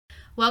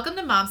Welcome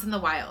to Moms in the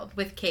Wild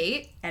with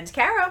Kate and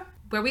Kara,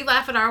 where we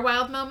laugh at our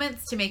wild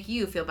moments to make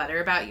you feel better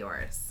about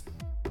yours.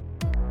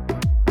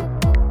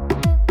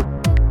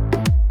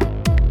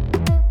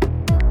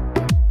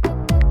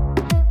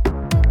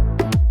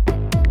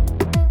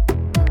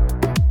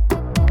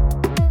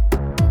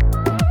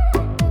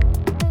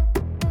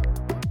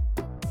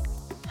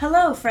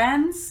 Hello,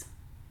 friends.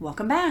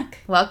 Welcome back.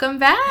 Welcome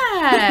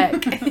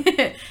back.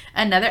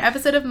 Another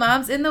episode of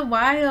Moms in the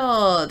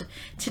Wild.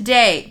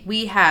 Today,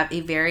 we have a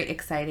very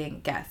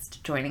exciting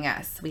guest joining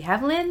us. We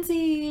have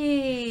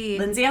Lindsey.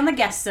 Lindsey on the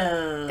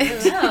guest-o.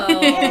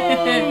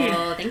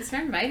 Hello. Thanks for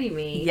inviting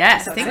me.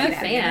 Yes. I'm a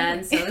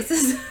fan, so this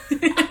is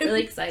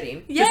really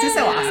exciting. Yay. This is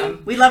so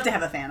awesome. We'd love to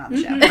have a fan on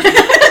the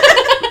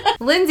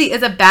show. Lindsey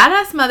is a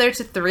badass mother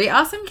to 3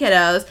 awesome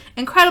kiddos,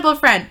 incredible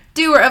friend,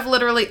 doer of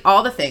literally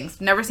all the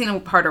things, never seen a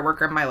harder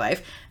worker in my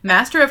life,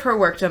 master of her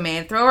work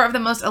domain, thrower of the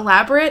most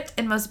elaborate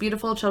and most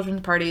beautiful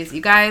children's parties.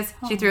 You guys,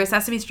 she threw a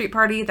Sesame Street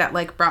party that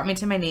brought me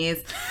to my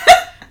knees.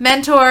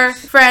 Mentor,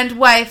 friend,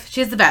 wife,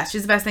 she's the best.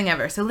 She's the best thing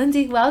ever. So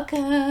Lindsey,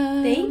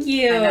 welcome. Thank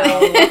you.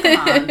 Welcome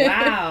on.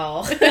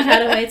 Wow. How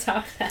do I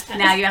top that?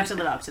 Now you have to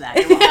live up to that.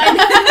 You're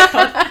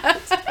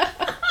welcome.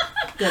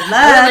 Good luck.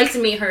 I would like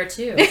to meet her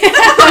too.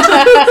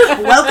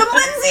 Welcome,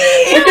 Lindsey.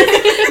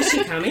 Is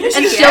she coming?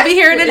 And she'll be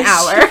here in an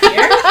hour.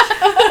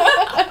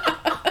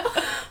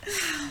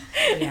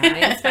 Yeah,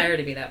 I aspire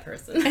to be that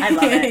person. I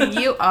love it.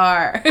 You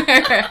are.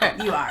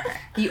 You are her.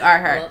 You are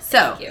her. Well, so,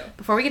 thank you.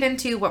 Before we get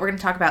into what we're going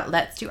to talk about,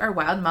 let's do our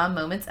Wild Mom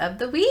Moments of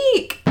the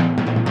Week.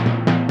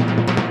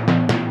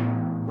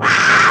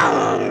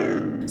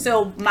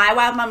 So my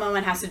wild mom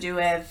moment has to do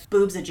with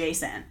boobs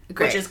adjacent,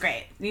 Great. which is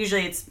great.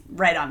 Usually it's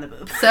right on the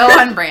boob. So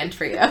on brand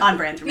for you. On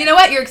brand for me. You know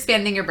what? You're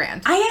expanding your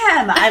brand. I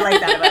am. I like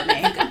that about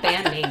me. Good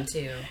band name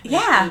too.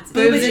 Yeah, It's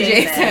boobs boobs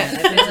adjacent.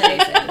 adjacent. Boobs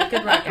adjacent. We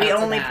could rock out We to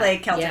only that. play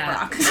Celtic Yeah.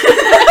 rock.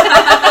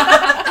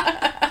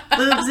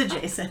 Boobs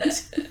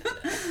adjacent.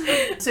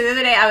 So the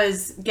other day I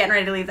was getting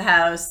ready to leave the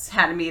house,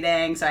 had a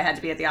meeting, so I had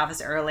to be at the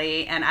office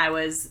early, and I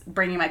was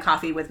bringing my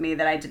coffee with me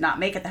that I did not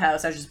make at the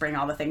house. I was just bringing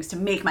all the things to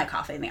make my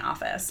coffee in the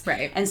office.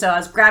 Right. And so I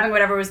was grabbing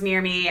whatever was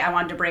near me. I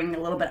wanted to bring a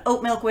little bit of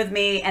oat milk with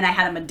me, and I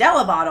had a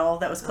Medela bottle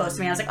that was close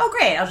to me. I was like, oh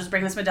great, I'll just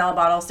bring this Medela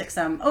bottle, stick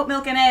some oat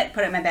milk in it,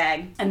 put it in my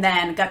bag. And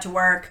then got to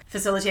work,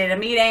 facilitated a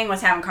meeting,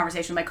 was having a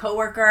conversation with my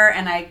coworker,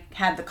 and I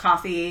had the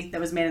coffee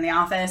that was made in the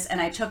office, and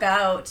I took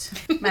out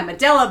my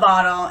Medela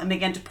bottle and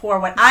began to pour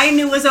what I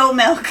knew was oat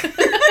milk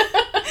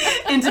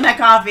into my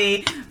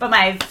coffee. But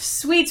my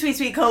sweet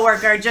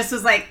coworker just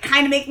was like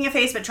kind of making a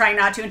face but trying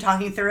not to and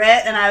talking through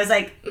it. And I was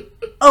like,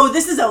 oh,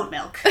 this is oat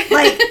milk.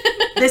 Like,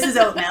 this is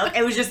oat milk.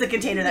 It was just the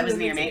container that was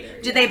near me.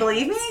 Did they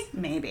believe me?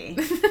 Maybe.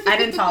 I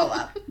didn't follow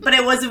up. But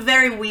it was a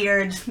very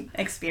weird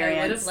experience.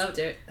 I would have loved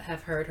to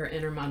have heard her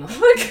inner monologue.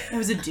 It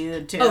was a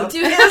dude, too. Oh,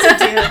 dude. It was a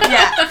dude,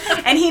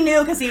 yeah. And he knew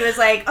because he was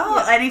like,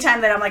 oh,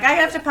 anytime that I'm like, I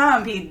have to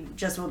pump, he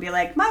just will be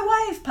like,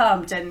 my wife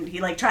pumped. And he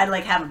tried to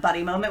have a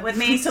buddy moment with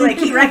me. So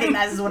he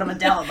recognizes what a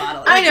Medela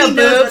bottle is. I know He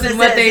knows boobs and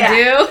what is, they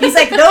do. He's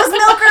like, those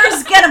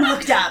milkers, get them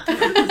hooked up.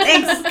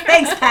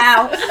 Thanks,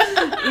 pal.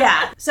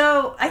 Yeah.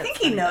 So I think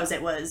he knows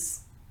it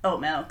was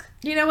oat milk.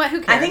 You know what?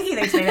 Who cares? I think he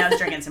thinks maybe I was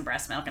drinking some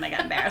breast milk and I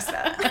got embarrassed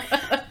about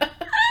it.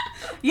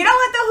 You know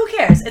what, though? Who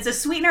cares? It's a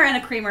sweetener and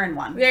a creamer in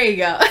one. There you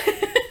go.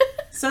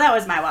 So that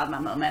was my wild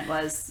mom moment,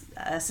 was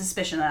a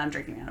suspicion that I'm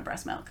drinking out of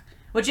breast milk.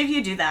 Which, if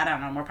you do that, I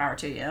don't know, more power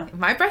to you.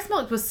 My breast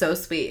milk was so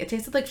sweet. It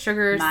tasted like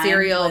sugar, Mine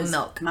cereal, was-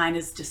 milk. Mine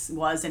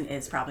was and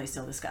is probably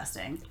still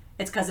disgusting.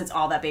 It's because it's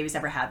all that baby's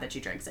ever had that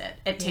she drinks it.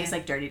 It tastes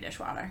like dirty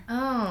dishwater.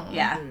 Oh.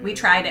 Yeah, we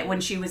tried it when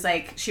she was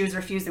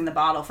refusing the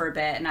bottle for a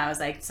bit, and I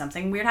was like,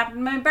 something weird happened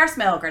to my breast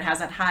milk, or it has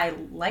that high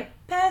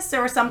lipase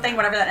or something,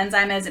 whatever that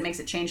enzyme is, it makes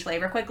it change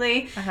flavor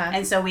quickly. Uh-huh.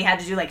 And so we had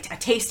to do a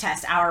taste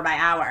test hour by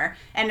hour,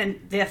 and then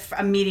the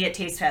immediate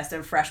taste test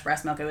of fresh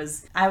breast milk,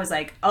 I was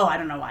like, oh, I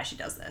don't know why she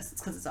does this.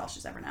 It's because it's all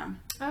she's ever known.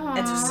 Oh.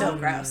 It's just so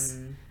gross.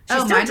 She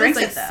Oh, still mine drinks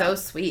was it, though. so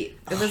sweet.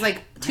 It was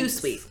too Mine's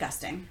sweet.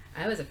 Disgusting.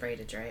 I was afraid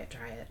to try it.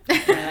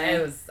 I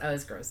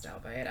was grossed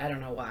out by it. I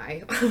don't know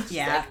why. I was just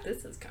Yeah. like,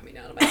 this is coming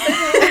out of my mouth.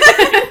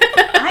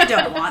 I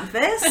don't want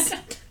this.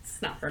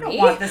 It's not for I don't me.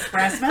 want this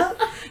breast milk.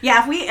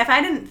 Yeah, if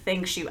I didn't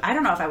think I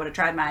don't know if I would have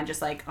tried mine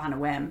just on a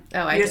whim. Oh,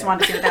 I You just did.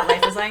 wanted to see what that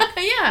life was like?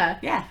 Yeah.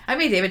 Yeah. I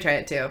made David try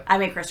it too. I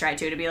made Chris try it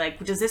too, to be like,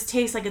 does this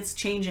taste like it's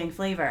changing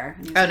flavor?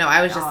 And he's Oh no,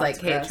 I was just "Oh, like,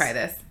 it's hey, gross." try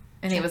this.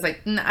 And he was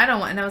like, I don't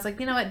want. And I was like,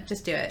 you know what?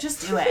 Just do it.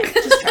 Just do it.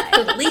 Just try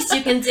it. The least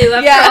you can do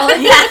after Yeah. all of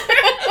Yeah.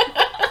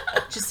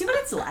 Just see what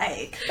it's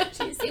like.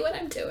 Do you see what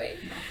I'm doing?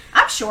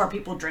 I'm sure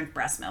people drink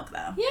breast milk,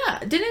 though. Yeah.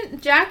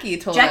 Didn't Jackie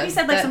told Jackie us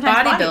said that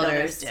sometimes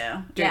bodybuilders do.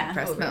 drink Yeah.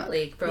 breast Oh, milk.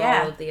 really? For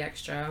Yeah. all of the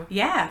extra?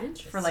 Yeah.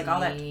 For all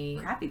that Interesting.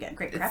 crap you get.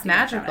 Great crap It's you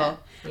get from magical.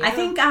 it. I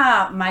think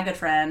my good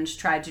friend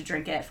tried to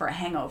drink it for a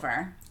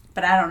hangover.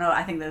 But I don't know.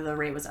 I think that the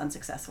rate was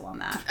unsuccessful on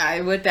that. I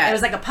would bet. It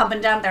was like a pump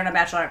and dump. They're on a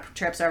bachelorette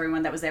trip, so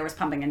everyone that was there was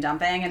pumping and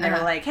dumping. And they were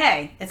like,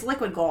 hey, it's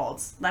liquid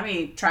golds. Let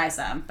me try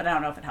some. But I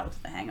don't know if it helped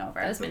with the hangover.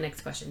 That was my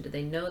next question. Did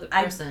they know the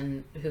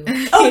person who...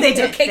 Oh, they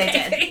did. Okay, They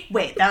okay. did.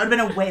 Wait, that would have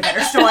been a way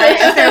better story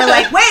if they were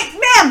like, wait,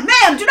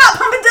 ma'am, do not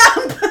pump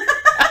and dump.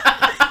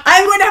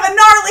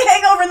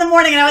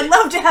 morning, and I would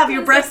love to have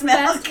your breast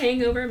Best milk.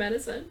 hangover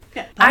medicine.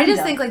 I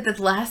just think like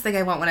the last thing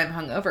I want when I'm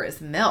hungover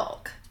is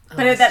milk.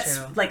 But that's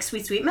true. like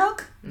sweet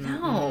milk.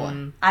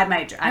 No. I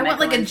might. I want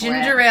like go a in for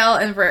ginger it. ale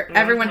and for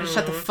everyone to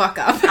shut the fuck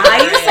up.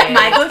 I used to,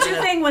 my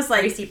go-to thing was like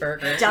Greasy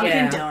burger.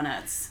 Dunkin'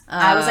 Donuts.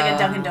 I was like a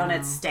Dunkin'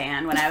 Donuts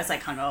stan when I was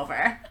like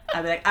hungover.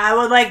 I'd be like, I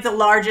would like the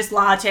largest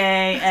latte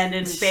and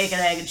then bacon,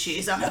 egg, and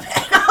cheese on the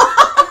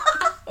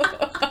bagel.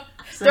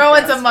 Throw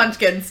in some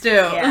munchkins too.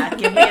 Yeah,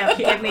 give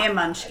me a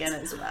munchkin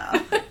as well.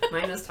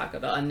 Mine was Taco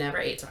Bell. I never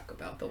ate Taco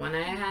Bell, but when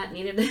I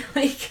needed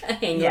like a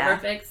hangover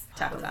fix,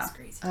 Taco Bell. was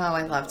crazy. Oh,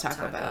 I love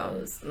Taco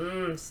Bell.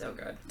 So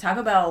good.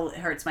 Taco Bell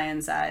hurts my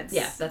insides.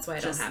 Yeah, that's why I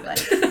don't have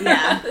it.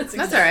 Yeah,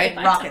 That's all right.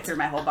 Rocket through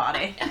my whole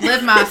body.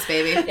 Live Moss,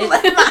 baby.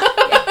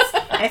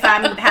 If I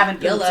haven't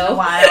been in YOLO. a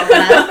while,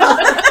 then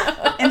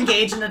I will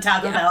engage in a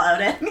Taco Bell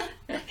outing.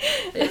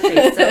 It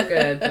tastes so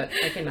good, but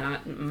I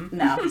cannot.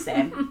 No,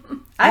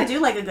 same. I do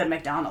like a good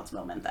McDonald's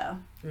moment though.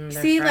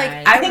 See, like,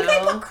 I think they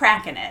put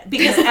crack in it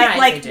because Right,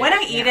 like they do, when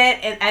I eat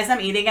it, as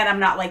I'm eating it, I'm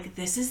not like,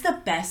 this is the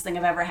best thing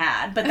I've ever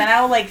had. But then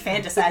I'll like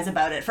fantasize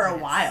about it for a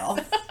while,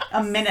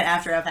 a minute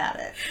after I've had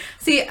it.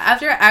 See,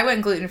 after I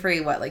went gluten free,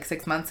 like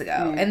 6 months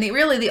ago, and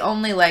the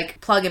only like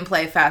plug and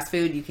play fast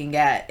food you can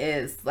get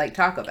is like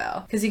Taco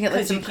Bell because you get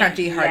like some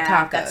crunchy hard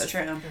tacos. That's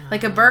true.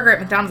 Like a burger at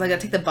McDonald's, I gotta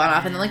take the bun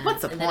off, and then like,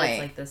 what's the And then it's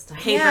point? like this time.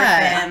 Paper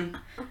Yeah. thin.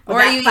 with Or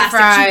that you eat plastic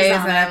fries, cheese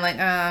on and it. I'm like,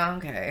 oh,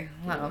 okay,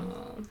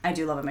 well. I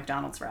do love a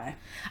McDonald's fry.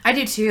 I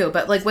do too,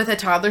 but like with a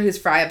toddler who's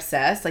fry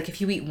obsessed, like if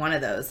you eat one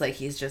of those, like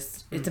he's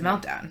just, it's a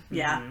meltdown.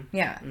 Yeah.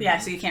 Yeah. Yeah,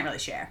 so you can't really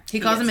share.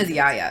 He calls them his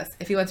yayas.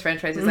 If he wants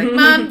french fries, he's like,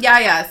 Mom,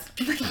 yayas.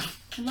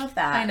 I love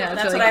that. I know, it's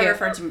That's really what I cute.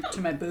 referred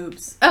to my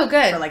boobs Oh,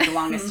 good. for like the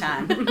longest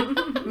time.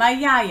 My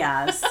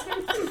yayas.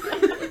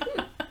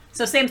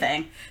 So same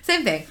thing.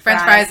 Same thing.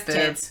 French fries, boobs.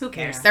 tits. Who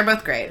cares? They're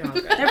both great.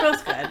 They're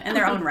both good in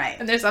their own right.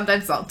 And they're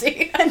sometimes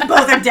salty. And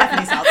both are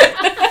definitely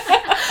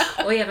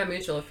salty. We have a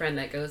mutual friend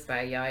that goes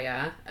by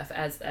Yaya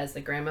as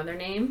the grandmother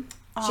name.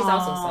 She's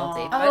also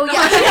salty. Oh, but-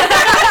 yeah.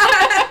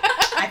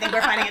 I think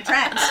we're finding a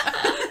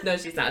trend. No,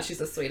 she's not. She's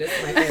the sweetest.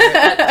 My favorite.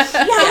 But,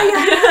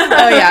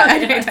 Oh, yeah. I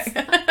know what you're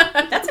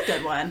talking. That's a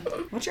good one.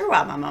 What's your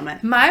wild mom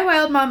moment? My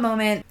wild mom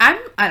moment, I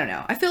don't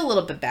know. I feel a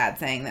little bit bad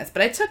saying this,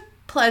 but I took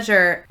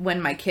pleasure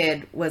when my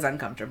kid was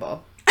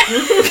uncomfortable.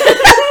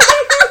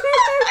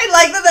 I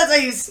like that that's how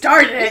you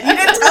started it. You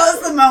didn't tell us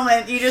the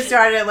moment. You just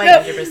started it like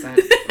 100%.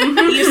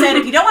 you said,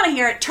 if you don't want to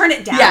hear it, turn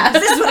it down. Yeah.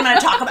 This is what I'm going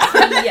to talk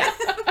about. Yeah.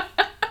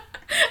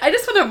 I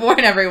just want to warn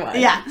everyone.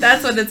 Yeah.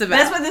 That's what it's about.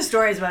 That's what this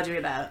story is about to be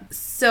about.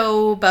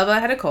 So Bubba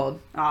had a cold.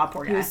 Aw,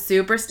 poor He guy. was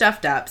super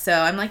stuffed up. So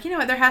I'm like, you know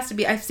what? There has to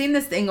be. I've seen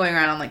this thing going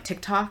around on like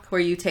TikTok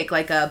where you take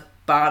like a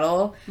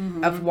bottle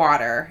of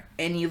water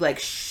and you like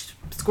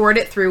squirt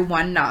it through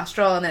one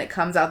nostril and then it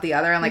comes out the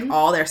other and like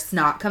all their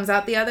snot comes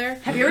out the other.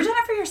 Have you ever done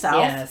it for yourself?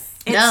 Yes.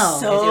 It's No. I do it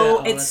so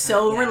all it's the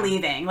so time, yeah.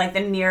 relieving. Like the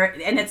near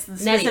and it's Neti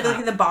specifically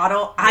pot. the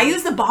bottle. I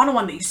use the bottle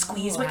one that you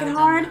squeeze Oh, wicked I've done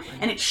hard that one.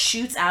 and it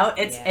shoots out.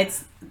 It's Yeah.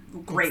 it's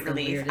great It's the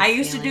relief. weirdest I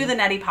used to do the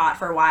feeling. neti pot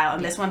for a while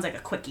and this one's like a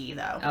quickie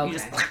though. You Okay.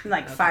 just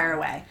like Okay. fire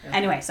away. Okay.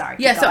 Anyway, sorry.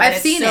 Yeah, keep so going. I've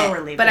It's seen so it,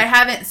 relieving. but I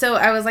haven't. So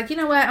I was like, you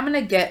know what? I'm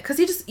gonna get because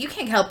you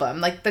can't help them.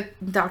 Like the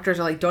doctors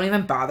are like, don't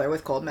even bother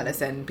with cold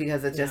medicine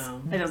because it's just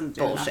No. It doesn't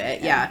do bullshit.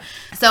 enough. Yeah.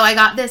 So I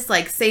got this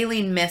like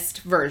saline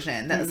mist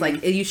version that was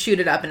like you shoot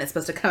it up and it's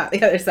supposed to come out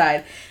the other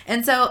side.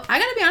 And so I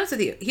gotta be honest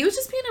with you, he was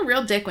just being a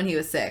real dick when he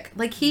was sick.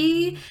 Like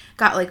he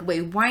got like way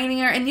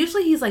whinier, and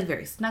usually he's like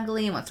very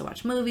snuggly and wants to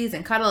watch movies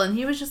and cuddle, and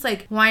he was just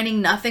like whining.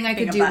 Nothing I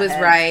could Being a do was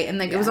butthead. right, and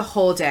like it was a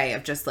whole day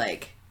of just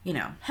like, you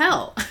know,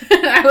 hell.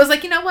 And I was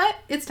like, you know what?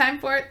 It's time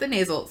for the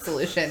nasal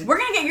solution. We're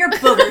gonna get your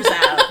boogers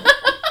out.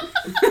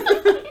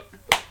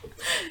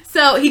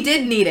 So he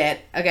did need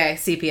it. Okay,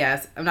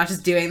 CPS. I'm not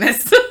just doing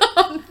this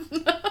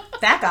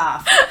Back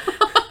off.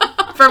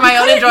 for my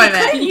own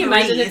enjoyment. Can you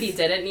imagine if he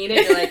didn't need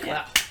it? You're like,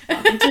 well,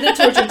 welcome to the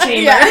torture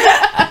chamber.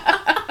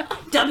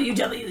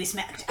 WWE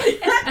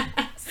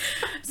SmackDown.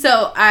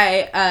 So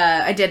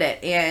I did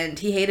it, and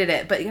he hated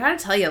it. But you gotta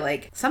tell you,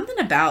 like, something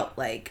about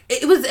like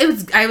it was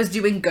I was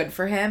doing good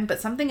for him,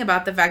 but something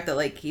about the fact that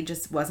like he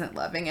just wasn't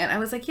loving it. I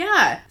was like,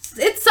 yeah,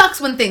 it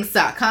sucks when things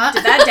suck, huh?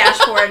 Did that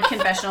dashboard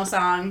confessional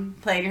song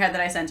play in your head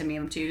that I sent a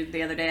meme to you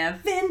the other day?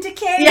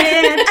 Vindicated,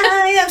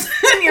 I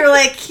am. And you were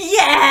like,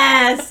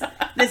 yes,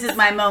 this is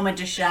my moment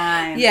to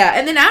shine. Yeah,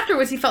 and then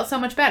afterwards he felt so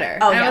much better.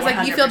 Oh, and I yeah, was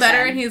like, you feel better?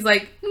 100%. And he's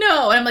like,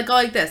 no. And I'm like, go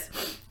like this.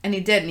 And he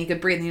did, and he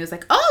could breathe, and he was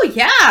like, oh,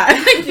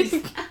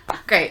 yeah.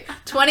 Great.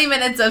 20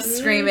 minutes of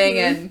screaming,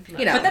 and,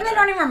 you know. But then they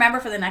don't even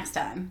remember for the next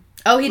time.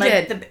 Oh, he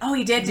Like, did.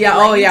 He did. Yeah,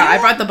 Like, oh, you yeah. did?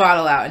 I brought the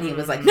bottle out, and he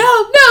was like, no, no.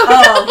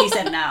 Oh, he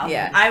said no.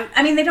 Yeah.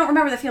 I mean, they don't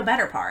remember the feel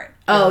better part.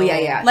 Oh, yeah,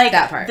 yeah. Like,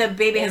 that part. the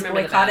baby I has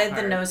remember the boycotted bad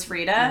the part. nose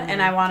Frida,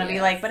 and I want to be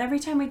Yes. like, but every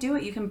time we do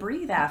it, you can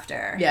breathe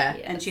after. Yeah.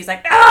 And she's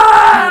like,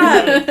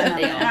 ah! And I'm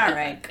They like, all- all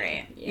right,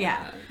 great.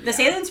 Yeah. The Yeah.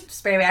 saline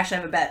spray we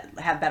actually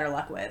have better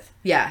luck with.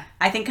 Yeah.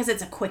 I think because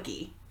it's a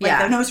quickie. Like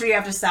Yeah. the nose where you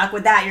have to suck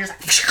with that, you're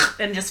just like,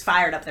 and just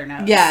fired up their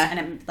nose. Yeah. And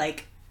it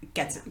like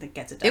gets it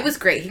done. It was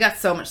great. He got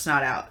so much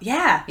snot out.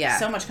 Yeah.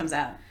 So much comes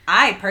out.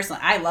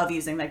 I love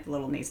using like the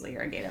little nasal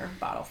irrigator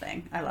bottle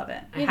thing. I love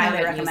it. I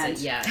highly recommend.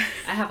 Yeah,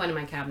 I have one in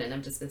my cabinet and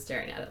I've just been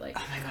staring at it like,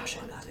 oh my gosh,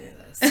 I love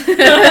this.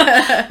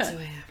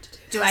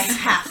 Do I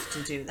have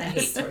to do this? I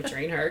hate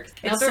torturing her.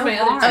 It's so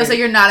hard. Oh, so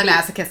you're not a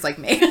masochist like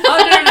me.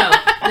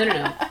 Oh,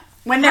 no.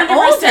 When they're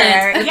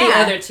older, the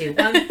other two,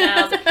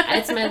 1,000.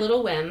 It's my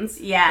little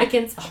wins. Yeah.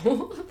 Against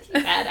all the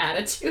bad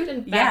attitude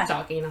and bad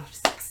talking. I'll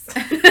just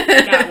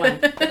got one.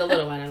 But the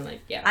little one, I'm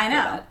like, yeah. I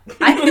know.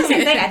 I think the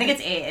same thing. I think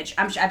it's age.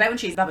 I bet when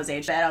she's Bubba's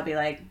age, I'll be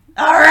like,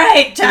 all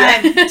right,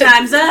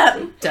 time's up.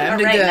 Time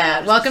to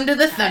go. Welcome to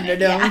the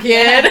Thunderdome,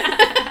 kid.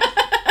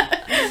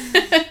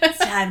 It's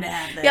time to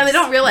have this. Yeah, they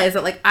don't realize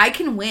that, like, I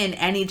can win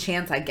any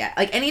chance I get.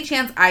 Like, any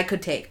chance I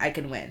could take, I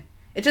can win.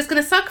 It's just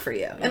gonna suck for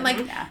you. And, like,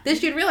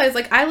 this you'd realize,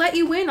 like, I let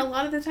you win a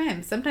lot of the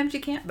time. Sometimes you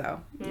can't, though.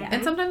 Yeah.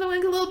 And sometimes I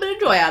want to get a little bit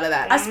of joy out of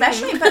that.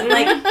 Especially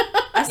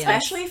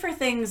for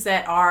things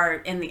that are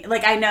in the,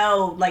 like, I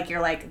know, like,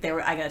 you're like,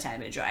 I got a tiny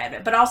bit of joy out of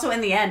it. But also,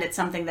 in the end, it's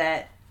something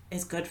that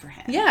is good for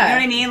him. Yeah. You know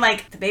what I mean?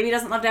 Like, the baby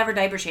doesn't love to have her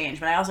diaper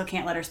changed, but I also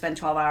can't let her spend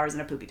 12 hours in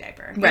a poopy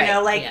diaper. Right. You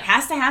know, like,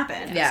 has to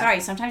happen. Yeah.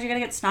 Sorry, sometimes you're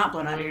going to get snot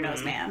blown out of your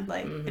nose, man.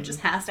 Like, it just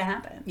has to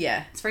happen.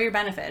 Yeah. It's for your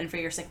benefit and for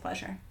your sick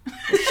pleasure.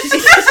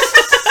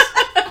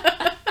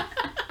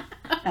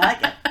 I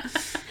like it.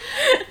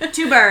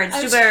 Two birds.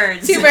 Whatever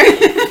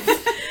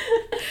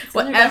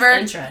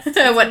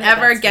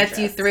gets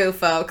you through,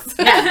 folks.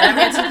 Yeah, whatever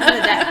gets you through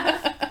the day.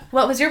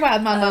 What was your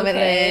wild mom moment,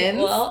 Lynn?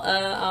 Well,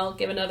 I'll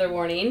give another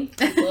warning.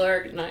 People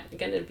are not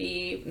going to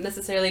be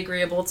necessarily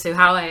agreeable to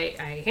how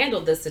I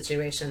handled this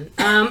situation.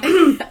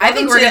 I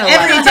think we're going to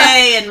every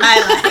day in my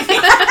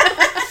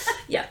life.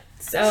 Yeah.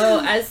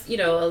 So, as you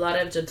know, a lot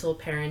of gentle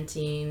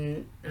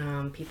parenting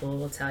people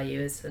will tell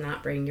you is to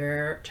not bring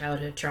your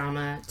childhood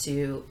trauma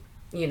to,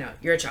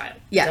 your child.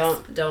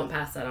 Yes. Don't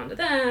pass that on to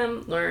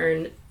them.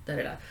 Learn.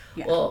 Da-da-da.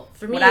 Yeah. Well,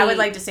 for me, what I would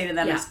like to say to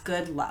them is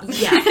good luck.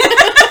 Yeah.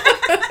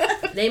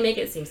 They make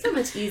it seem so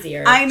much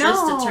easier just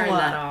to turn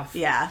that off.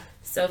 Yeah.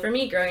 So for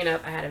me, growing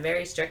up, I had a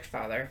very strict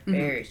father.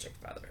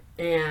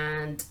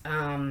 And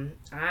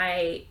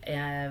I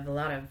have a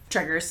lot of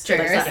triggers.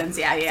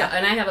 Yeah. Yeah. So,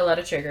 and I have a lot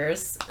of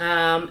triggers,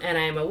 and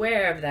I'm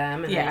aware of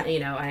them. And yeah.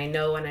 I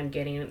know when I'm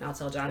getting. I'll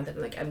tell Jonathan,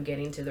 like, I'm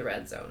getting to the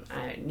red zone.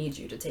 I need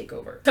you to take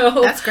over.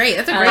 So that's great.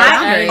 That's a great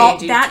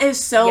boundary. That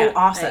is so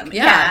awesome.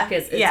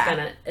 Because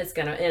it's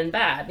gonna end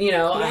bad.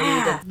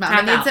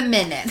 Mama needs a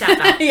minute. Tap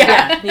out.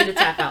 Need to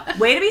tap out.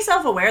 Way to be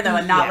self-aware though,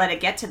 and not let it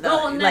get to the.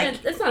 Well,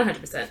 it's not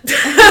 100%.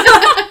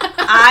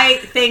 I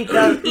think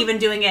though, even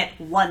doing it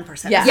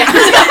 1%. Yeah.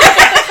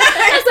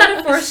 That's not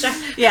a forced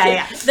shot.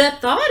 Yeah. The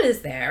thought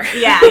is there.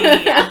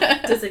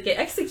 Yeah. Does it get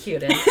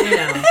executed?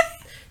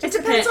 It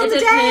depends on the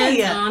day.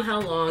 Depends on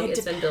how long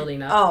it's been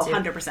building up. Oh,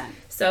 100%.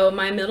 So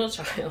my middle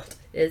child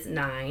is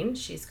 9.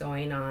 She's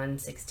going on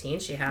 16.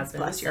 She has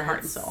been. Bless your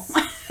heart and soul.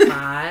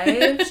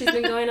 5. She's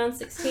been going on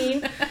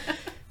 16.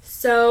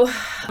 So,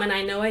 and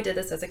I know I did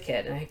this as a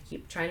kid, and I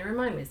keep trying to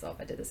remind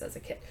myself I did this as a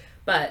kid,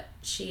 but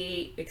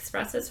she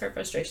expresses her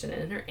frustration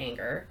and her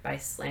anger by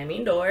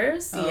slamming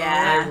doors,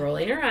 by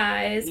rolling her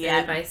eyes,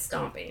 and by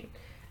stomping.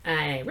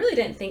 I really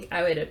didn't think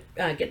I would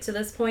get to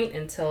this point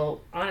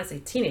until, honestly,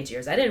 teenage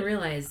years. I didn't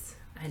realize,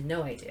 I had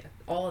no idea.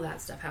 All of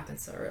that stuff happened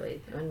so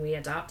early. When we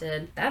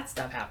adopted, that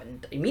stuff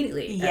happened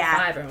immediately. At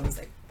 5, everyone was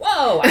like,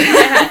 whoa,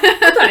 I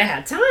thought I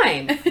had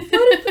time.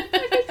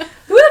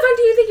 Who the fuck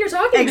do you think you're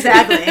talking to?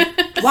 Exactly.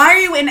 Why are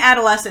you in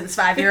adolescence,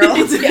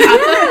 5-year-olds?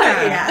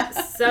 Yeah.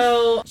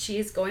 So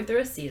she's going through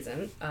a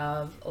season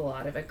of a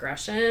lot of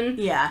aggression.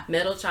 Yeah.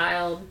 Middle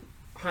child,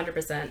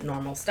 100%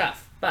 normal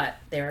stuff. But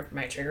they're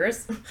my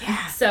triggers.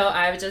 Yeah. So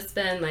I've just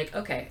been like,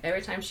 okay,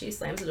 every time she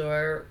slams the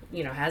door,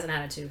 has an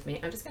attitude with me,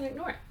 I'm just going to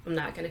ignore it. I'm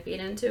not going to feed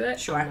into it.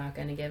 Sure. I'm not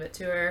going to give it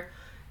to her.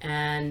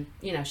 And,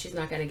 she's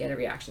not going to get a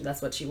reaction.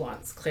 That's what she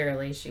wants.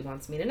 Clearly, she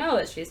wants me to know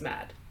that she's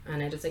mad.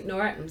 And I just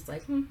ignore it. I'm just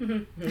like,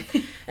 And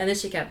then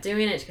she kept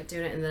doing it.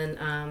 And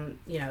then,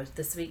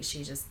 this week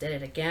she just did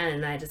it again.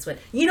 And I just went,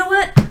 you know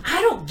what? I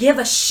don't give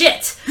a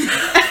shit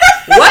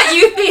what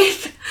you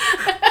think.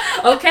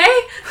 Okay?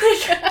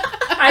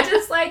 I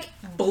just,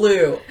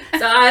 blew.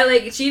 So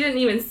she didn't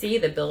even see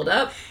the build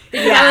up.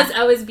 Because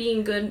I was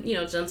being good,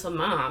 gentle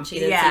mom. She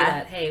didn't see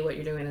that, hey, what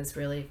you're doing is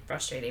really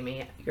frustrating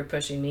me. You're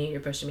pushing me.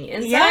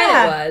 Inside it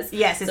was.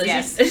 Yes, so she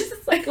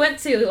just went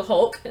to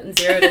Hulk and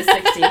 0 to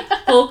 60.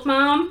 Hulk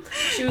mom.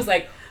 She was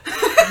like,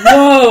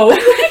 whoa.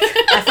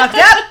 I fucked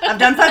up. I'm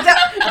done fucked up.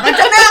 I'm fucked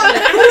up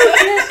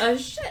now. Oh,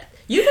 shit.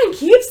 You can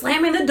keep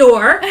slamming the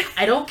door.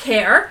 I don't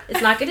care.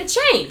 It's not going to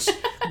change.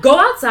 Go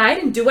outside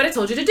and do what I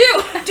told you to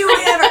do. Do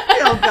whatever.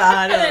 Oh,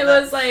 God. And it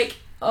was like,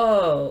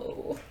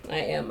 oh, I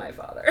am my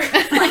father.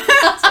 Like,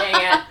 dang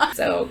it.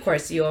 So, of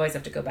course, you always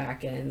have to go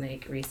back and,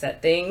 like,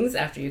 reset things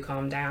after you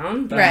calm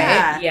down. But,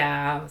 Right.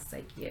 yeah, I was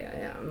like,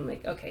 yeah. I'm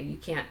like, okay, you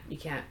can't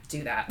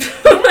do that.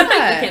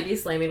 Yeah. You can't be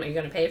slamming. Are you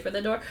going to pay for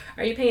the door?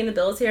 Are you paying the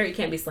bills here? You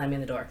can't be slamming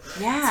the door.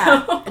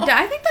 Yeah. So,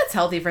 I think that's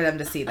healthy for them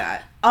to see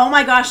that. Oh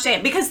my gosh,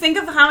 same. Because think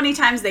of how many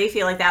times they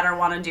feel like that or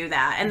want to do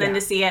that. And then Yeah.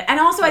 to see it. And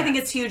also, I think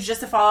it's huge just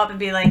to follow up and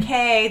be like,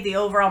 hey, the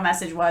overall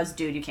message was,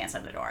 dude, you can't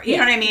slam the door. You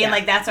know what I mean? Yeah.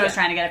 Like, that's what I was Yeah.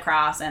 trying to get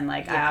across. And,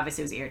 like, I Yeah.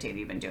 obviously was irritated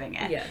you've been doing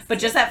it. Yes. But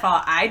just that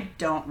follow I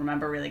don't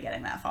remember really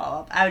getting that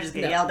follow-up. I would just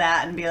get No. yelled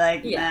at and be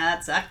like, Yeah. nah,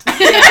 that sucked.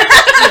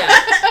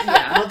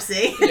 yeah.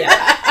 Whoopsie.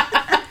 Yeah.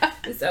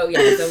 So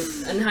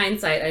in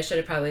hindsight, I should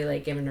have probably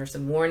like given her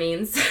some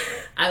warnings.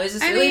 I was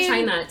just really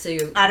trying not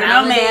to. I don't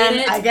know, man.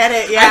 It. I get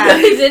it. I Yeah.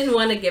 really didn't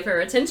want to give her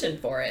attention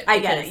for it. I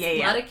get it. because Yeah,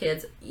 yeah. A lot of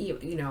kids,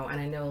 you know, and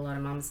I know a lot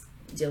of moms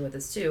deal with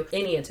this too.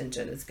 Any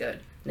attention is good.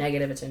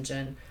 Negative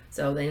attention.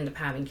 So they end up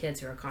having kids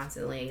who are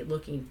constantly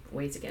looking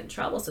ways to get in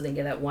trouble. So they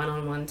get that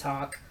one-on-one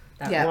talk,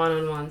 that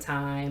one-on-one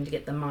time to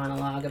get the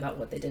monologue about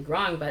what they did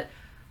wrong, but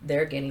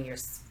they're getting your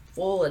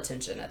full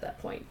attention at that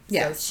point.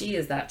 Yeah. So she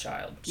is that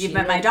child. You've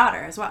met my daughter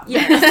as well.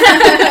 Yes.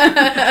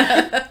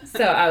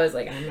 So I was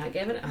like, I'm not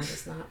giving it. I'm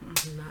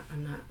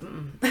not.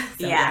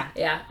 So, Yeah.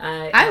 Yeah.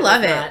 I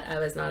love it. I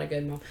was not a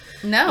good mom.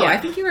 No, Yeah. I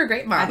think you were a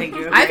great mom. I think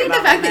you were a I great think the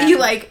mom, fact that man. you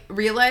like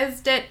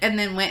realized it and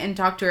then went and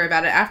talked to her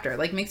about it after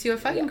like makes you a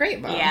fucking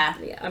great mom. Yeah.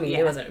 Yeah. I mean, Yeah.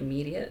 it wasn't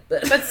immediate,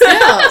 but But still,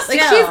 like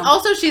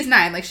Still. she's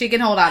 9. Like she can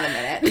hold on a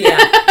minute. yeah.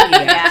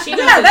 Yeah, She knows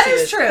that what she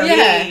is was- true.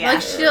 Yeah,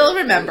 like she'll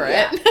remember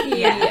it.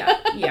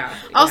 Yeah.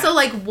 Also,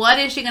 like, what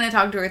is she going to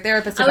talk to her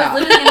therapist I about?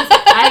 was literally gonna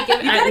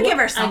say, You gotta give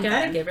her something. I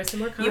gotta give her some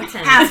more You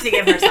content. have to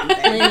give her something.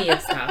 Plenty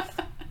of stuff.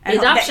 And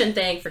The adoption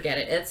thing, forget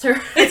it. It's her.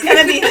 It's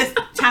gonna be this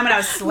time when I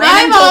was My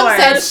slamming mom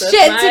doors. said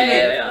shit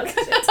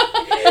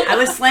to me. I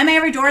was slamming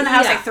every door in the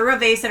house. Yeah. I threw a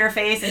vase at her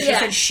face, and she Yeah.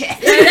 said shit.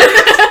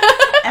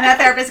 And that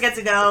therapist gets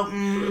to go,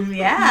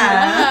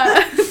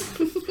 yeah.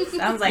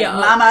 Sounds like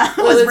Mama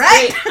It was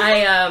right. great.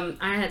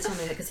 I had to tell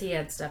him because he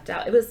had stepped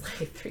out. It was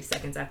like 3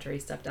 seconds after he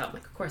stepped out. I'm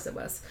like, of course it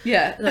was.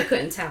 Yeah. And I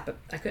couldn't tap it.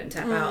 I couldn't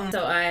tap out.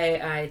 So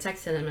I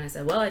texted him and I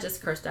said, well, I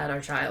just cursed out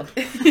our child.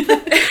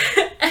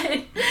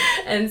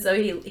 And so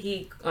he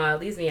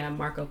leaves me on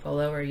Marco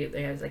Polo where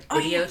there's like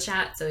video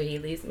chat. So he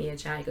leaves me a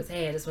chat. He goes,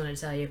 hey, I just wanted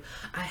to tell you,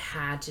 I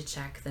had to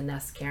check the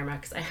Nest camera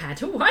because I had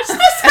to watch this.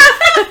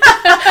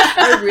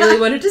 I really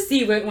wanted to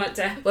see what went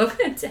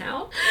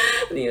down.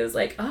 And he was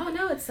like, oh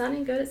no, it's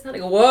sounding good. It's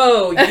sounding.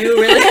 Whoa, you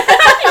really?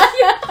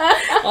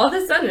 All of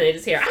a sudden, I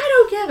just hear, I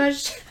don't give a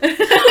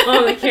shit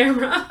on the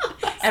camera.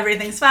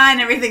 Everything's fine.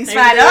 Everything's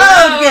There fine. you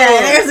Oh, go.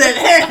 good. There's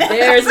it.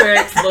 There's where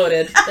it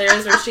exploded.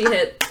 There's where she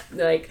hit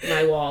like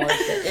my wall at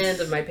the end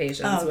of my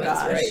patience Oh, was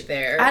gosh. right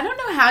there. I don't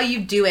know how you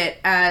do it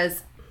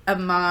as a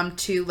mom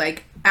to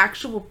like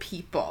actual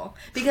people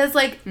because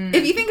like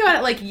if you think about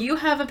it, like you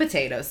have a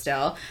potato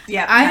still.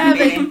 Yeah, I have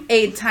me.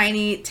 a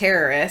tiny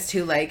terrorist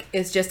who like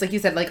is just like you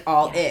said like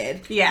all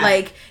id. Yeah.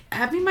 Like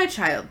having my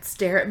child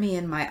stare at me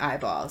in my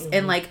eyeballs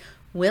and like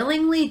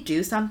willingly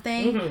do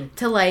something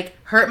to like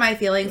hurt my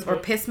feelings or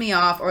piss me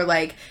off or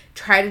like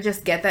try to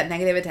just get that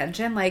negative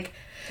attention like.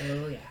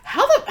 Oh yeah.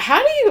 How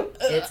do you?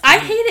 It's I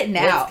coming. hate it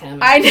now. It's coming.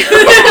 I know.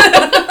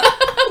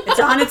 It's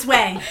on its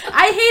way.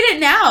 I hate it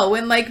now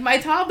when like my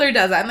toddler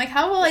does that. I'm like,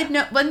 how will I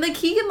know? When like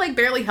he can like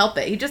barely help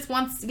it. He just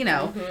wants, you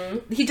know,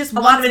 he just A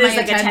wants lot of it my is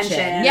like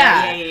attention.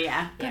 Yeah.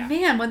 Yeah. But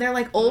man, when they're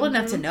like old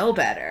enough to know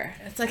better,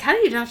 it's like, how do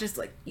you not just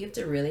like? You have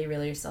to really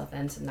reel yourself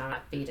in to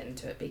not feed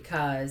into it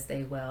because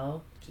they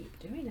will keep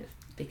doing it.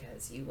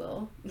 Because you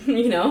will,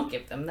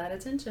 give them that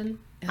attention.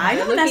 I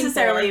They're don't looking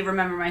necessarily for-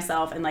 remember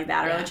myself in like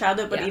that early Yeah.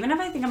 childhood, but Yeah. even if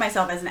I think of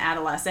myself as an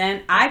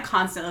adolescent, I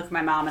constantly look at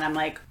my mom and I'm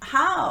like,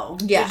 how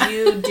Yeah. did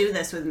you do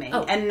this with me?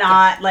 Oh, and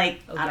not like,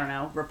 I don't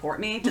know, report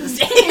me to the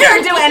state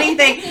or do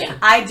anything.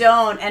 I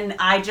don't. And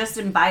I just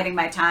am biding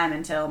my time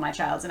until my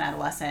child's an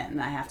adolescent and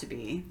I have to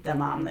be the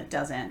mom that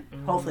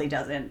hopefully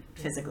doesn't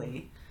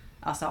physically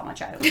assault my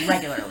child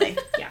regularly.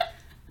 Yeah.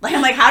 Like,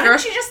 I'm like, how did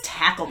she just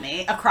tackle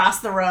me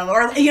across the room?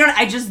 Or,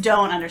 I just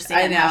don't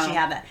understand I how know. she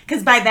had that.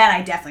 Because by then,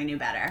 I definitely knew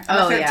better.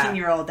 I'm Oh, a yeah.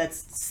 13-year-old that's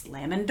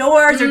slamming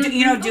doors or, doing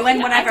yeah, I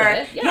whatever. did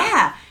it.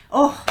 Yeah.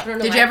 Oh, I don't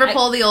know Did why- you ever I-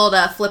 pull the old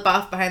flip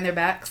off behind their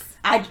backs?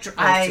 I was too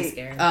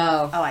scared.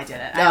 Oh. I did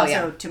it. Oh, I also,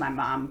 yeah. to my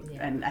mom,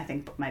 and I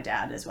think my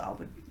dad as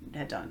well,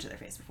 had done it to their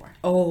face before.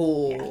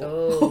 Oh.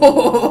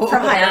 Oh.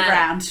 From higher Yeah.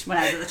 ground when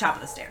I was at the top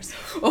of the stairs.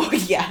 Oh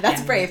yeah, that's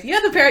Yeah. brave. You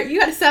had the parent.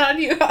 You had to sit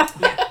on you.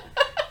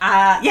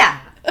 Yeah.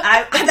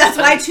 That's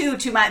why, too,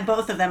 to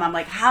both of them, I'm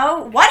like,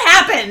 what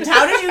happened?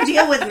 How did you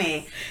deal with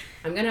me?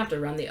 I'm going to have to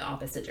run the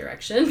opposite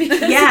direction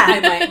because Yeah. I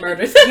might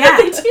murder them Yeah.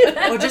 if they do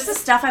that. Or just the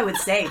stuff I would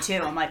say, too.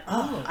 I'm like,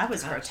 Oh, I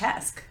was gosh.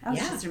 grotesque. I was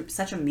Yeah. just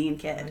such a mean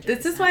kid.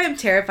 This is why I'm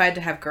terrified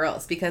to have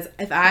girls, because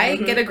if I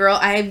get a girl,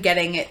 I am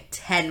getting it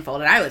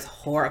tenfold, and I was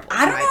horrible to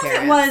I don't my know parents.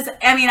 if it was.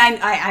 I mean,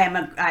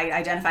 I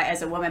identify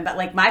as a woman, but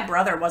like my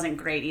brother wasn't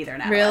great either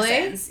in Really?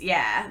 adolescence.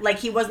 Yeah, like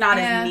he was not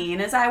Yeah. as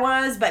mean as I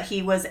was, but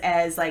he was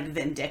as like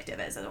vindictive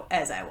as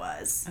I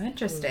was.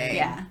 Interesting.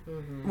 Yeah,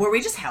 were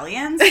we just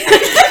hellions?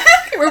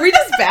 Were we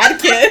just bad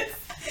kids?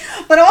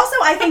 But also,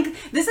 I think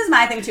this is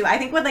my thing too. I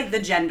think with like the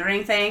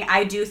gendering thing,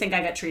 I do think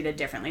I got treated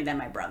differently than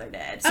my brother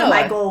did. So Oh.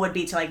 my goal would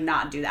be to like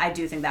not do that. I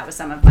do think that was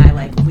some of my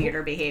like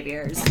weirder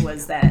behaviors,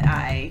 was that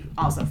I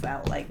also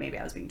felt like maybe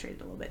I was being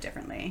treated a little bit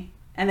differently.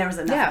 And there was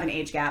enough of an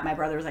age gap. My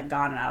brother was like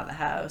gone and out of the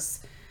house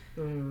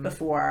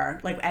before,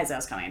 like as I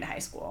was coming into high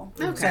school.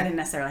 So I Okay. didn't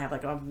necessarily have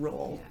like a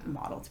role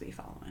model to be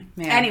following.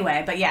 Man.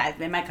 Anyway, but yeah,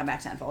 it might come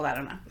back tenfold. I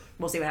don't know.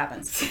 We'll see what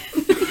happens.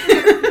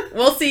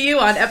 We'll see you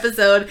on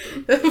episode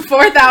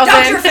 4,000.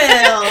 Dr.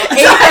 Phil!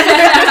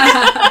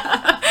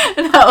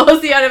 No, we'll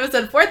see you on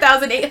episode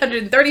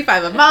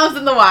 4,835 of Moms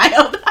in the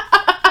Wild.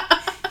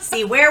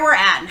 See where we're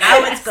at and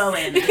how it's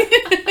going.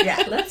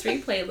 Yeah. Let's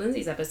replay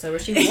Lindsay's episode where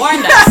she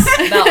warned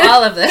us about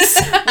all of this.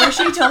 Where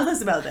she told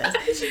us about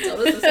this. She told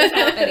us this was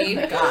happening.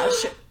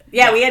 Gosh.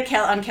 Yeah, we had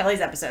on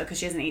Kelly's episode because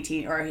she has an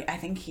 18, or I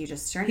think he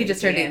just turned 18. He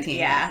just turned 18,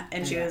 Yeah.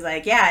 And she was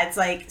like, yeah, it's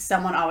like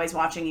someone always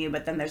watching you,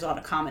 but then there's a lot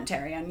of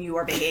commentary on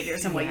your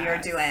behaviors and what you're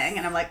doing.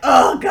 And I'm like,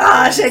 oh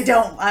gosh,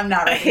 I'm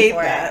not ready hate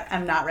for that. it.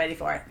 I'm not ready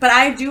for it. But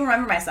I do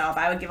remember myself,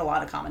 I would give a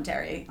lot of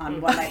commentary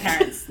on what my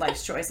parents'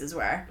 life choices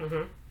were.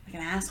 Like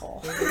an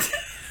asshole.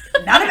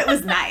 None of it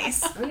was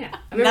nice. Oh, yeah.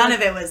 None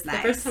of it was nice.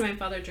 The first time my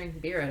father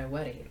drank beer at a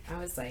wedding, I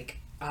was like,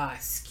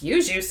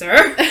 excuse you,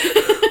 sir.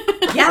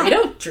 Yeah. We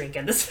don't drink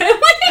in this family.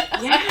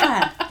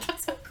 Yeah.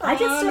 I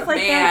did stuff like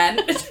man.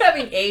 that. Just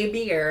having a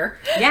beer.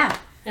 Yeah.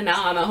 And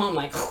now I'm at home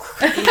like,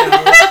 you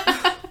know.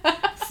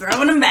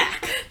 Throwing them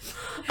back.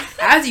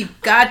 As you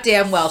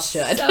goddamn well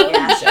should. So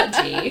Yeah.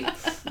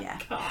 judgy. Yeah.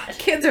 God.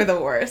 Kids are the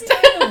worst.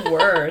 The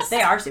worst.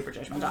 They are super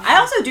judgmental. I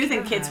also do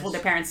think kids hold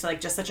their parents to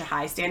like just such a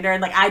high standard.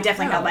 Like I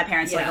definitely held my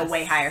parents to like a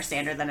way higher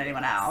standard than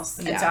anyone else,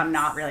 and so I'm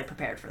not really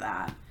prepared for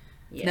that.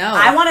 Yeah. No.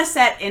 I want to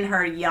set in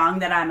her young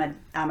that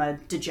I'm a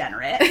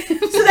degenerate,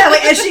 so that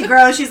way as she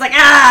grows, she's like,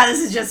 this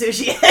is just who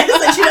she is,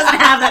 and she doesn't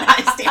have that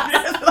high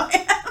standard of who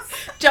I am.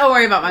 Don't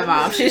worry about my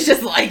mom. She's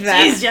just like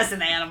that. She's just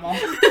an animal.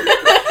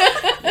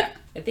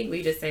 I think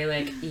we just say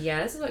like,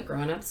 yeah, this is what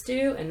grown-ups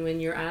do, and when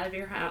you're out of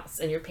your house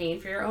and you're paying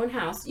for your own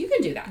house, you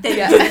can do that. They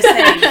do this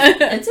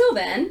thing. Until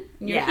then,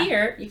 you're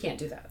here, you can't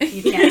do that.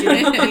 You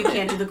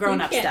can't do the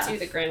grown-up You stuff. can't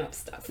do the grown-up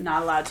stuff.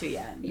 Not allowed to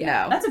yet.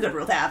 No. That's a good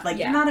rule to have. Like,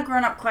 Yeah. you're not a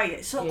grown-up quite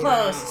yet. So Yeah.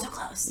 close, so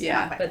close. Yeah.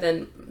 Not quite. But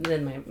then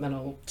my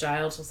middle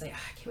child will say,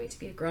 I can't wait to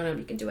be a grown-up.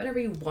 You can do whatever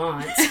you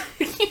want.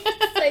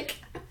 like,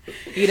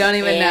 You don't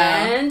even know.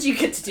 and you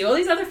get to do all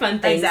these other fun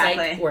things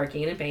Exactly. like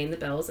working and paying the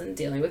bills and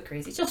dealing with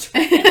crazy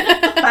children.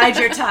 Bide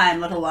your time,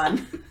 little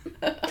one.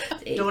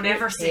 Take Don't your-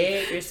 ever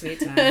say- take your sweet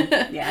time.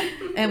 Yeah.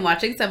 And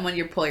watching someone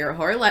you pour your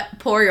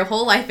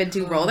whole life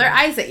into roll their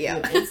eyes at you.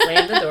 And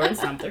slam the door and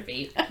stomp their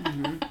feet.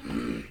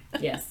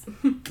 Yes.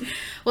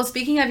 Well,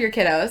 speaking of your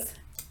kiddos,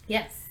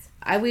 Yes.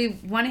 we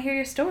want to hear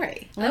your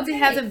story. Lindsay Okay.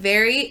 has a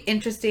very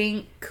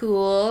interesting,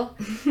 cool,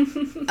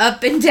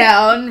 up and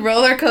down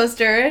roller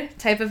coaster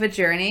type of a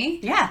journey.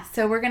 Yeah.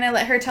 So we're going to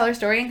let her tell her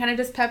story and kind of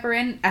just pepper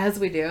in as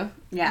we do.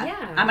 Yeah.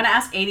 Yeah. I'm going to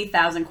ask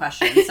 80,000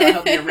 questions, so I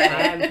hope you're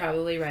ready. I'm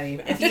probably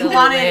ready. If you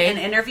wanted an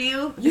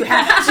interview, you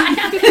have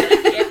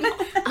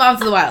to.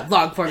 Moms of the Wild,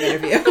 long form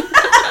interview.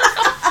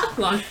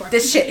 Long form.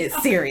 This shit is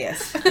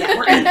serious. Yeah,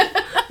 we're in it.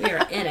 We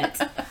are in it.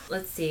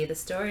 Let's see. The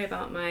story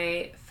about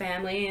my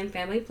family and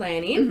family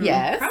planning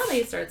Yes.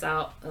 probably starts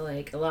out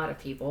like a lot of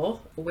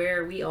people,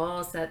 where we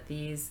all set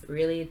these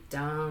really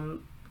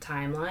dumb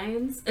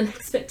timelines and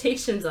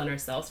expectations on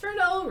ourselves for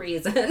no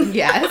reason.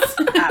 Yes.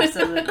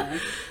 Absolutely.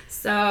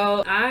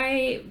 So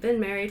I've been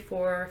married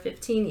for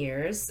 15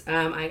 years.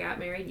 I got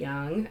married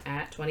young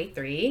at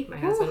 23. My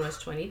husband was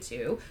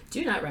 22.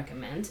 Do not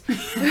recommend.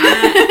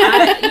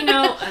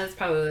 That's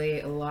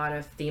probably a lot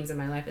of themes in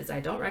my life is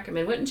I don't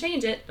recommend, wouldn't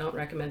change it. Don't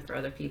recommend for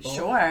other people.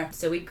 Sure.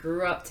 So we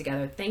grew up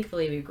together.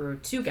 Thankfully, we grew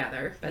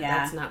together, but Yeah.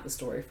 that's not the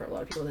story for a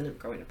lot of people that ended up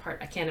growing apart.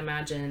 I can't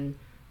imagine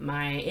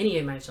any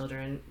of my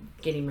children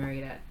getting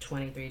married at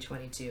 23,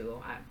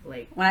 22.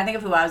 When I think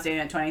of who I was dating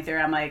at 23,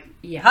 I'm like,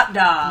 Yeah. hot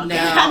dog. No.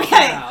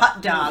 Hot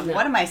dog. No.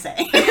 What am I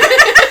saying?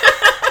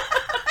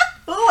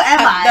 Who am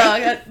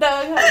I?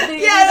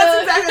 Yeah,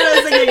 that's exactly what I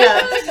was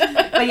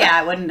thinking of. But yeah,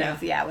 I wouldn't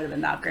have. Yeah, it would have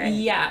been not great.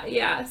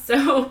 Yeah.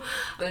 So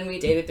then we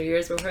dated 3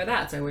 years before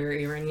that, so we were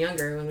even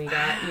younger when we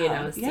got,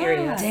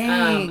 serious.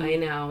 Dang. I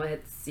know,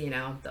 it's,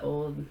 the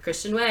old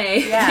Christian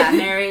way. Yeah. Get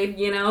married,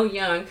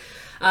 young.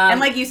 And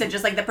like you said,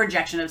 just like the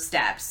projection of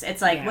steps.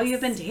 It's like, well,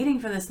 you've been dating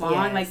for this long.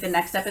 Yes. Like the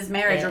next step is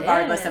marriage, It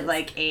regardless is. of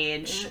like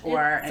age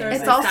or It's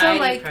anything. also society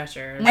like-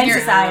 pressures. and you're-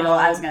 societal.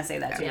 I was gonna say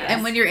that too. Yeah.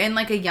 And when you're in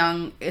like a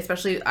young,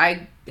 especially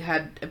I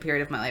had a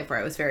period of my life where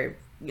I was very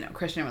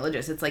Christian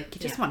religious, it's like,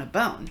 you just want a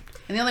bone.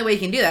 And the only way you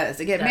can do that is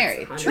to get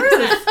married. True.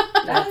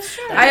 That's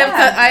true. I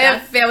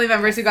have family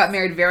members who got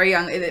married very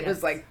young, and it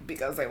was like,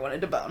 because they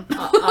wanted to bone.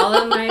 All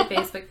of my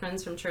Facebook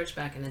friends from church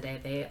back in the day,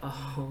 they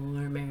all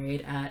are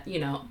married at,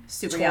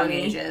 super 20, young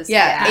ages.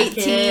 Yeah, 18.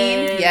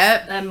 Kids,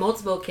 Yep. And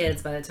multiple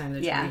kids by the time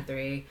they're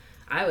 23.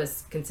 I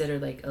was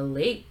considered like a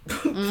late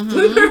Mm-hmm.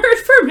 bloomer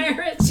for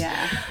marriage.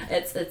 Yeah.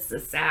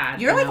 It's sad.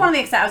 You're like one of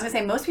the I was gonna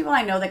say, most people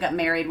I know that got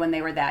married when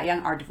they were that young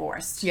are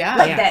divorced. Yeah.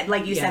 Like Yeah. that,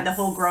 like you said, Yes. the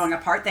whole growing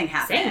apart thing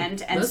happened.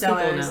 Same. And Most so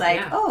it people was know, like,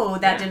 yeah. oh,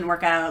 that Yeah. didn't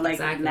work out. Like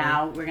Exactly.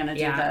 now we're gonna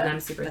do the and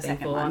I'm super the second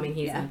thankful. one. I mean,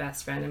 he's my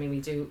best friend. I mean,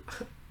 we do,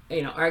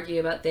 argue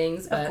about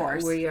things, but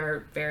course. we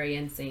are very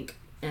in sync.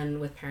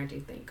 And with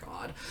parenting, thank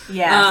God.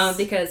 Yes.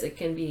 Because it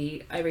can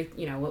be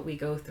what we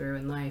go through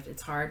in life.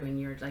 It's hard when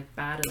you're like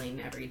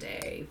battling every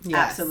day.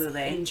 Yes.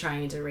 Absolutely. And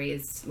trying to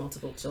raise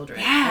multiple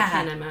children. Yeah. I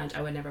can't imagine.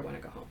 I would never want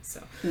to go home.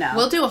 So No.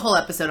 We'll do a whole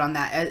episode on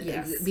that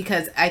Yes.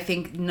 because I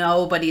think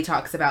nobody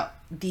talks about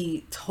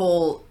the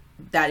toll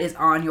that is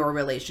on your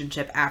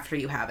relationship after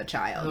you have a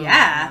child. Oh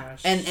Yeah. my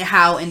gosh. And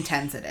how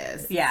intense it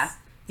is. Yeah.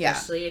 Yeah.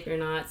 Especially if you're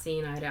not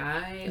seeing eye to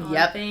eye on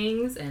Yep.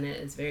 things, and it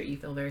is you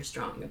feel very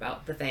strong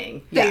about the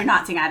thing. That you're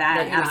not seeing eye to eye.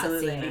 That you're not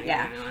Absolutely. seeing eye to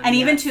Yeah. eye on, And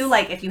even yes. too,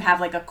 like if you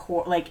have like a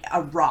core, like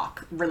a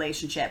rock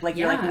relationship, like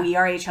you're like, Yeah. we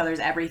are each other's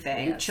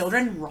everything. Yes.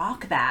 Children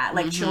rock that.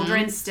 Like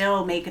children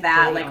still make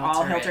that They like all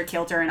alter hilter it.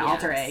 kilter and Yes,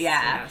 alter it.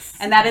 Yeah. yes.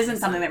 And that isn't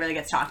something that really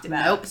gets talked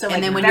about. Nope. So And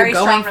like then when very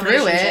you're going strong through it-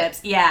 relationships.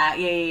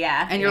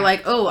 Yeah. And you're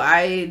like,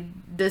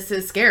 this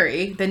is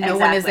scary. Then no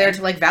one is Exactly. there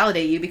to like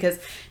validate you because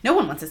no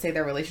one wants to say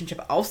their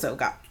relationship also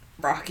got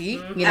rocky,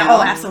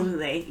 Oh,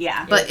 absolutely.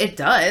 Yeah. But it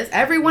does.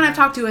 Everyone I've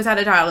talked to who's had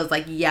a child is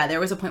like, yeah, there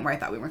was a point where I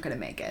thought we weren't going to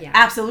make it. Yeah.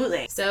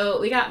 Absolutely.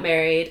 So we got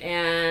married,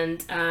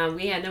 and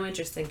we had no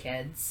interest in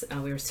kids.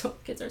 We were still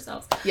kids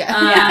ourselves.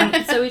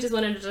 Yeah. So we just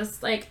wanted to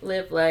just like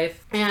live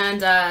life,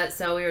 and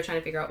so we were trying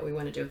to figure out what we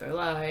want to do with our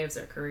lives,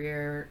 our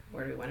career,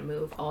 where do we want to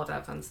move, all of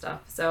that fun stuff.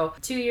 So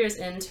 2 years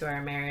into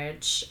our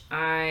marriage,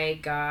 I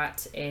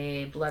got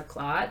a blood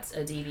clot, a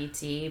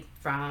DVT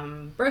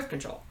from birth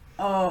control.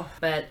 Oh.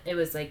 But it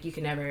was like, you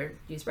can never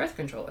use birth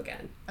control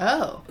again.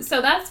 Oh.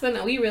 So that's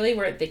when we really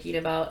weren't thinking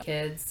about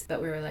kids,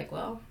 but we were like,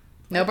 well,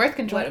 No birth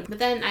control. but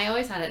then I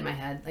always had it in my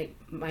head, like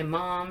my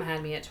mom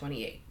had me at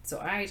 28. So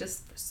I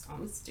just, for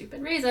some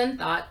stupid reason,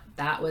 thought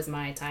that was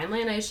my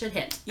timeline I should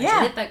hit. I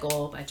should hit that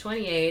goal by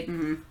 28.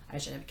 I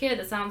should have a kid.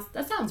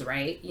 That sounds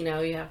right.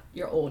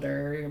 You're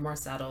older, you're more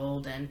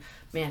settled, and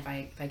man,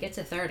 if I get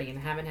to 30 and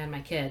I haven't had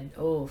my kid,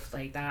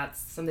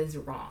 something's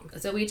wrong.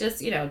 So we just,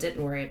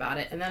 didn't worry about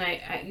it. And then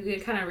we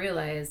kind of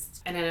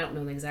realized, and I don't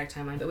know the exact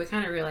timeline, but we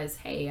kind of realized,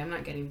 hey, I'm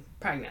not getting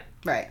pregnant.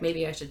 Right.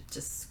 Maybe I should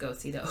just go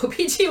see the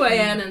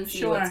OBGYN and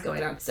see what's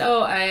going on.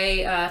 So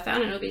I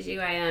found an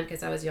OBGYN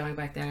because I was young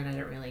back then and I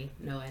didn't really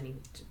know any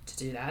to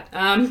do that,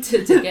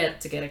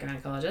 to get a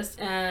gynecologist.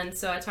 And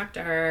so I talked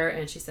to her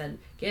and she said,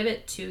 give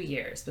it 2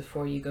 years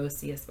before you go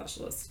see a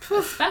specialist.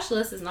 A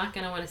specialist is not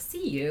going to want to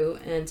see you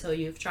until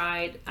you've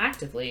tried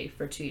actively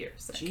for 2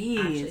 years.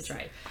 Actually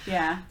tried.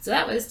 Yeah. So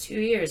that was 2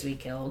 years we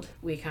killed.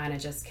 We kind of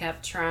just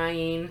kept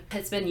trying.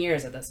 It's been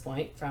years at this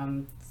point,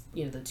 from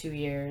the 2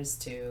 years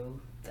to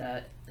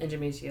the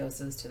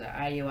endometriosis to the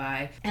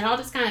IUI, and all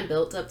just kind of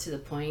built up to the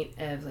point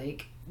of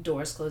like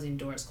doors closing,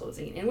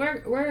 and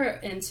we're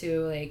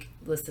into like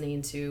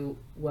listening to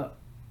what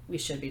we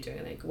should be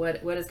doing, like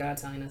what is God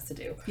telling us to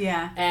do.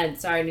 Yeah. And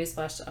sorry,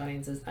 newsflash to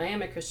audiences, I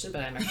am a Christian,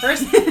 but I'm a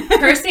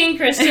cursing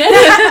Christian.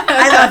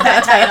 I love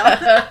that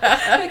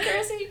title. I'm a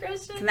cursing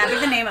Christian. Can that be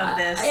the name of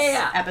this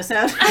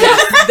episode?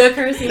 The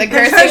cursing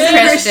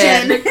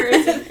Christian. The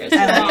cursing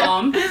Christian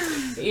mom.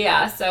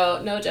 Yeah,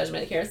 so no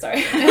judgment here,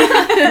 sorry.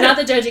 Not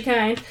the judgy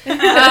kind.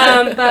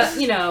 But,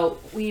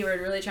 we were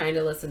really trying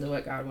to listen to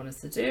what God wanted us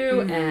to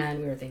do, and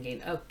we were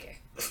thinking, okay,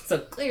 so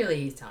clearly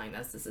he's telling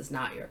us this is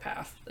not your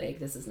path. Like,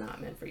 this is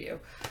not meant for you.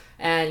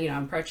 And,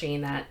 I'm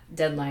approaching that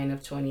deadline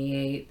of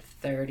 28,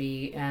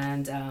 30,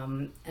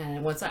 and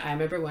once I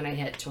remember when I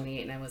hit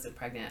 28 and I wasn't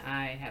pregnant,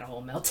 I had a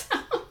whole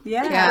meltdown.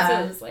 Yeah.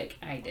 So it was like,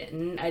 I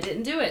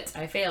didn't do it.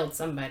 I failed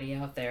somebody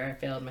out there. I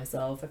failed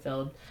myself. I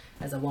failed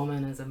as a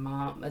woman, as a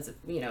mom, as a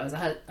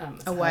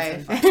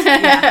wife. husband.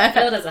 Yeah, I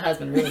failed as a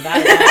husband really bad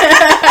at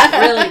that.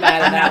 Really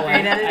bad at that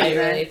one. I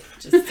really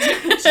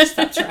just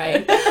stopped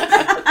trying.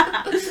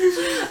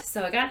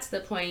 So I got to the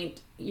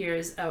point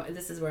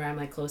this is where I'm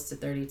like close to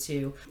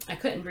 32. I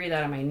couldn't breathe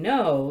out of my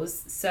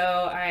nose. So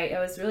I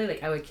was really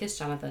like, I would kiss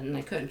Jonathan and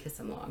I couldn't kiss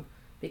him long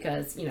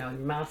because, your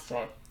mouth's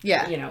full.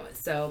 Yeah.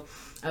 So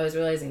I was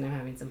realizing I'm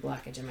having some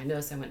blockage in my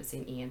nose, so I went to see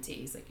an ENT.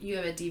 He's like, you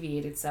have a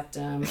deviated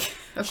septum.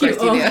 Of course you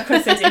do. Of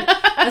course I do.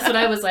 That's what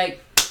I was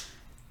like.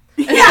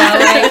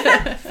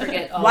 Yeah.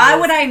 Forget all Why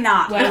this. would I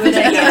not? Why would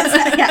I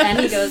Yes. not? And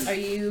he goes, are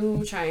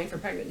you trying for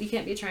pregnancy? You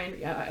can't be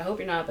trying. I hope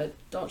you're not, but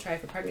don't try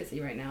for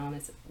pregnancy right now. And I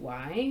said,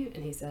 why?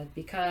 And he said,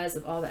 because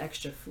of all the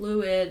extra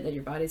fluid that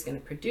your body's going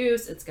to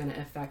produce, it's going to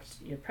affect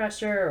your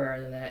pressure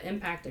or the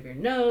impact of your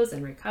nose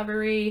and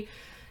recovery.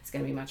 it's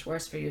going to be much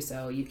worse for you.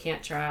 So you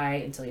can't try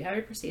until you have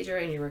your procedure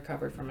and you're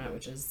recovered from it,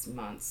 which is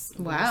months.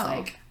 Wow.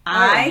 Like,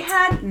 I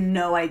had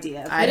no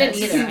idea. I didn't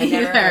either. I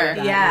never heard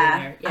of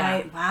that either.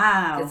 Yeah.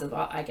 Wow. Because of,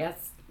 I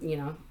guess, you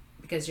know,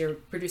 because you're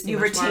producing You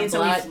much more retain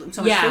blood.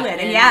 so much fluid.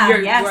 And and yeah,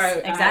 you're yes,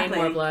 adding exactly.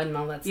 more blood and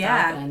all that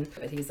Yeah. stuff.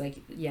 But he's like,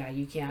 yeah,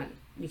 you can't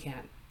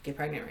get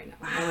pregnant right now.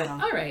 Wow. I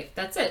went, all right,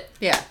 that's it.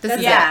 Yeah. This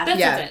is Yeah. it.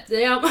 That's it.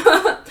 You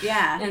know?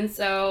 Yeah. And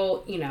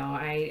so, you know,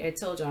 I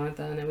told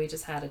Jonathan, and we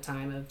just had a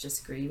time of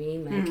just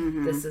grieving.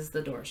 Like, this is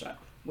the door shut.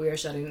 We are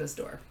shutting this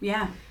door.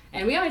 Yeah.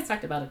 And we always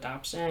talked about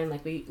adoption.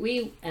 Like,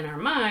 we in our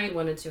mind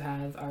wanted to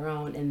have our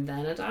own and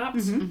then adopt.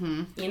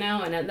 You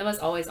know, and that was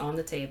always on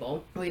the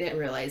table. We didn't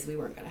realize we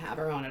weren't going to have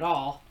our own at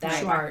all.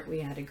 That part we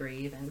had to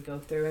grieve and go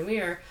through. And we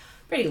were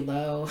pretty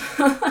low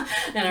in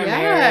our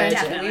marriage.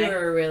 Definitely. And we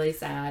were really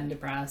sad and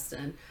depressed,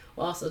 and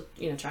also,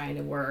 you know, trying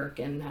to work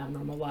and have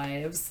normal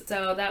lives.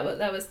 So that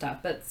was tough.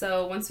 But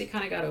so once we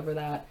kind of got over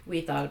that, we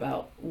thought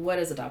about, what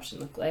does adoption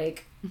look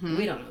like?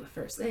 We don't know the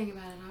first thing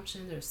about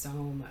adoption. There's so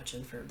much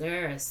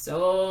there is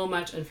so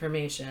much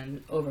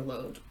information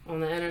overload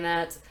on the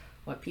internet,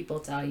 what people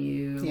tell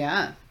you.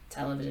 Yeah.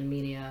 Television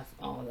media,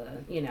 all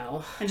the, you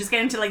know. And just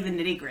get into like the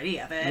nitty gritty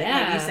of it. Yeah.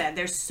 Like you said,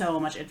 there's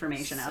so much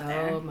information out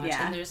there. So much.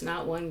 Yeah. And there's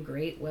not one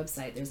great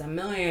website. There's a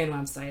million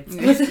websites.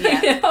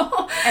 Yeah. You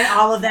know? And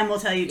all of them will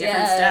tell you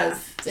different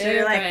stuff. So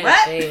you're like,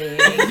 what?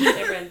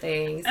 Different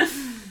things.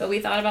 But we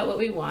thought about what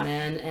we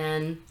wanted,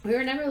 and we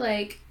were never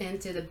like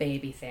into the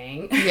baby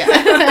thing.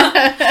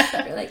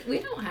 Yeah. We're like, we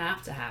don't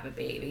have to have a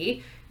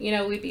baby. You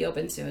know, we'd be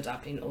open to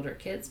adopting older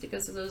kids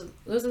because those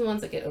are the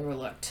ones that get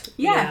overlooked.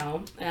 Yeah. You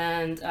know?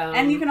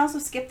 And you can also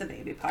skip the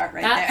baby part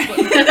right that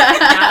there.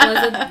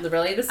 that was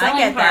really the selling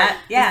get part.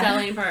 that. Yeah. The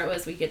selling part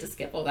was we get to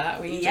skip all that.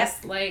 We Yep.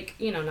 just like,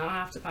 you know, not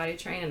have to potty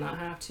train and not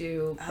have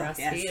to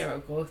breastfeed yes. or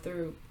go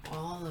through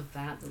all of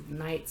that, the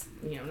nights,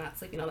 you know, not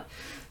sleeping, all that.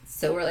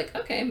 So we're like,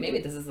 okay, maybe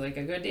this is like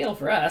a good deal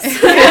for us.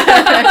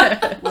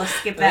 We'll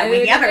skip that.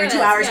 We get our 2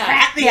 hours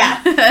crap.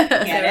 Yeah.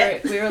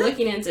 Get So we were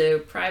looking into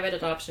private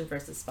adoption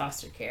versus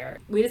foster care.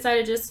 We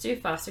decided just to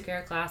do foster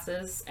care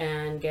classes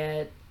and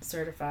get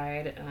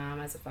certified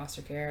as a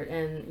foster care,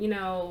 and, you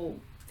know,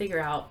 figure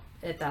out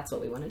if that's what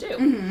we want to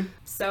do.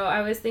 So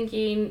I was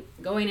thinking,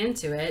 going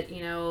into it,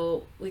 you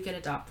know, we could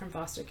adopt from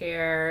foster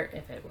care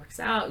if it works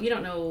out. You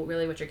don't know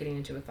really what you're getting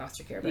into with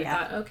foster care, but I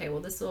thought, okay,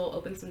 well, this will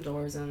open some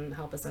doors and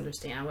help us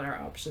understand what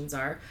our options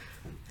are.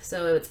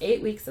 So it's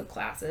 8 weeks of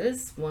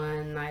classes,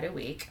 1 night a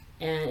week,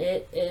 and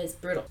it is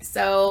brutal.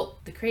 So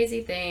the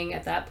crazy thing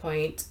at that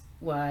point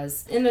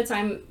was, in the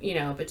time, you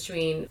know,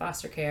 between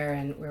foster care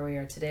and where we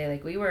are today,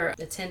 like, we were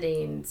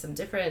attending some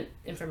different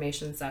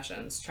information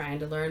sessions, trying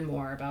to learn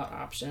more about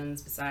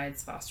options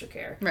besides foster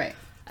care. Right.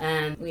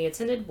 And we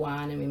attended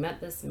one, and we met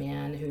this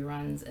man who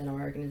runs an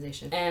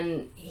organization,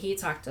 and he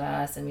talked to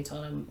us, and we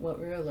told him what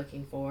we were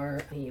looking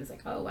for, and he was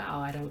like, oh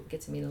wow, I don't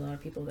get to meet a lot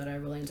of people that are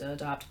willing to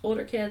adopt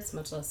older kids,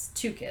 much less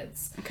 2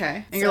 kids.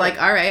 Okay. And you're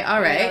like, all right.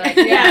 Like,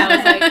 yeah, I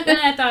was like, then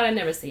I thought I'd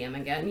never see him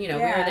again. You know,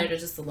 we Yeah. were there to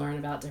just learn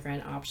about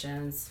different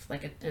options,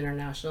 like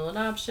international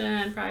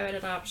adoption, private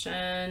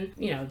adoption,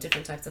 you know,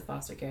 different types of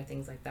foster care,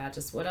 things like that.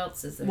 Just what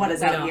else is there? What is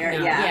we out don't here,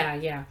 know. yeah.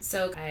 Yeah.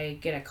 So I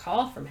get a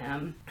call from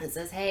him that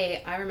says,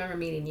 hey, I remember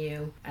meeting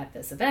you at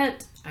this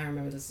event. I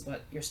remember this is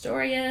what your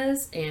story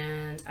is.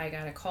 And I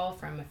got a call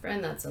from a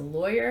friend that's a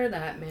lawyer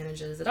that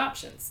manages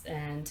adoptions.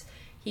 And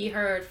he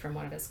heard from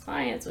one of his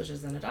clients, which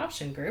is an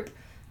adoption group,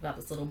 about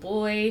this little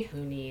boy who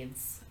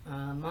needs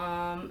a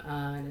mom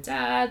and a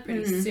dad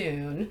pretty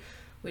soon.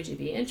 Would you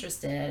be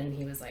interested? And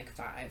he was like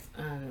 5.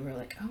 And we're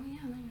like, oh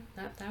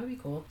yeah, that would be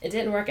cool. It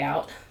didn't work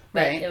out.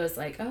 But Right. it was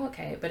like, oh,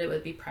 okay. But it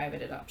would be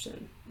private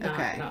adoption,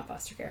 not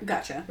foster care.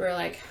 Gotcha. We're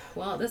like,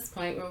 well, at this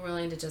point, we're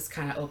willing to just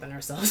kind of open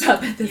ourselves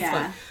up at this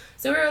point.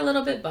 So we're a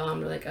little bit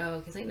bummed. We're like,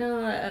 oh, he's like, no,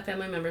 a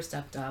family member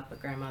stepped up, a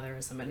grandmother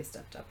or somebody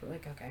stepped up. We're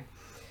like, okay.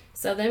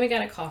 So then we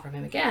got a call from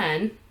him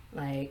again,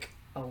 like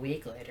a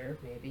week later,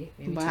 maybe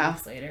 2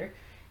 weeks later.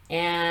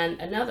 And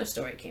another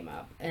story came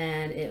up.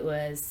 And it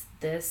was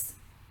this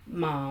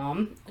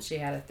mom. She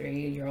had a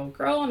 3-year-old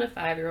girl and a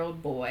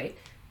 5-year-old boy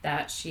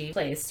that she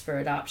placed for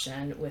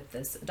adoption with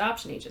this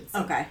adoption agency.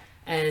 Okay.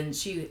 And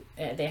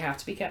they have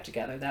to be kept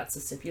together. That's the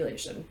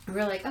stipulation.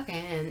 We're like,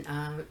 okay,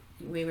 and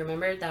we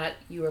remembered that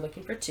you were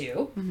looking for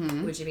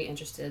 2. Would you be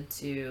interested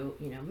to,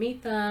 you know,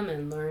 meet them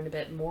and learn a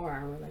bit more?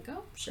 And we're like,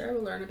 oh, sure,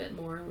 we'll learn a bit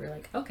more. We're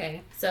like,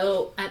 okay.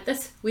 So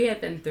we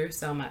had been through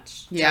so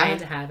much trying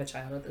to have a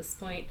child at this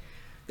point.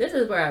 This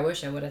is where I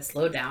wish I would have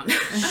slowed down.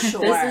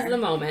 Sure. This is the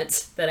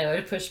moment that I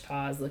would push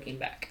pause looking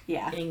back.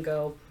 Yeah. And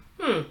go,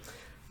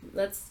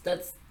 let's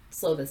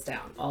slow this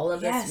down. All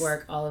of this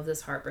work, all of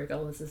this heartbreak,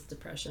 all of this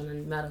depression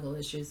and medical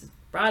issues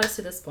brought us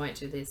to this point,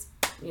 to this,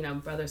 you know,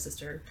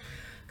 brother-sister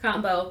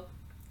combo.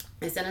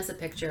 They sent us a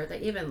picture. They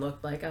even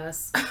looked like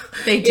us.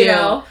 They do. You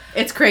know?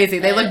 It's crazy.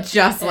 They look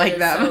just like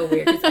them. It's so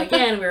weird. 'Cause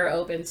again, we were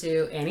open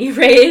to any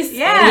race,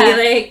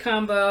 any like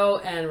combo,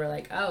 and we're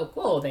like, oh,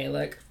 cool. They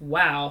look,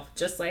 wow,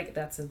 just like,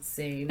 that's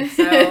insane.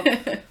 So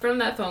from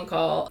that phone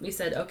call, we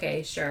said,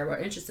 okay, sure, we're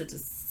interested to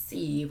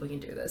see if we can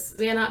do this.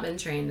 We had not been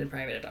trained in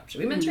private adoption.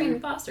 We've been trained in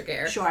foster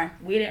care. Sure.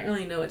 We didn't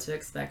really know what to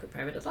expect with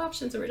private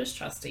adoption, so we're just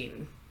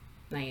trusting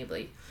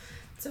naively.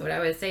 So what I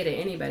would say to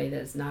anybody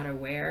that's not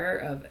aware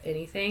of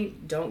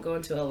anything, don't go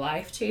into a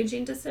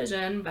life-changing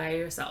decision by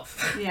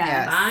yourself.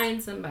 Yes.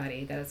 Find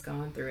somebody that has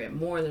gone through it,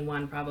 more than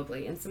one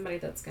probably, and somebody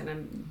that's going to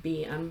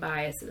be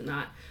unbiased and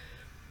not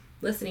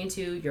listening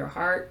to your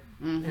heart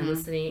and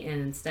listening and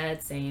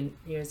instead saying,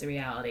 here's the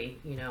reality,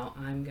 you know,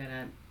 I'm going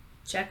to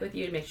check with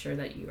you to make sure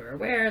that you are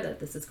aware that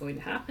this is going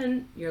to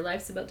happen. Your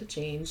life's about to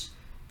change.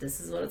 This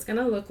is what it's going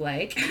to look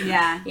like.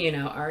 Yeah. You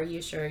know, are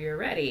you sure you're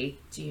ready?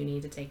 Do you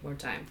need to take more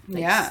time?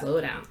 Like, Yeah. slow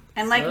down.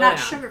 And like, Slow not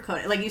down.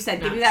 sugarcoat it. Like you said,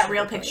 Not give you that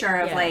real sugarcoat picture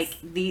it. of Yes.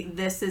 like,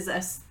 this is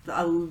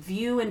a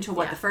view into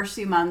what Yeah. the first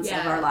few months of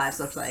our Yes. lives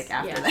looked like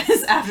after Yes.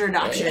 this, after It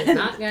adoption. is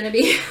not going to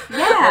be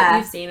Yeah. what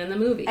you've seen in the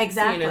movies.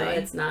 Exactly. You know,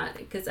 it's not,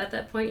 because at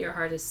that point your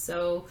heart is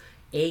so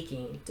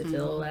aching to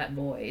fill that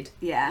void.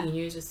 Yeah. And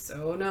you just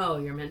so know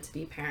you're meant to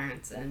be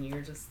parents, and you're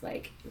just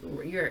like,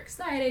 you're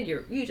excited,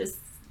 you just,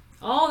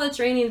 all the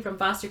training from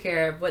foster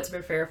care of what to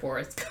prepare for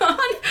is gone,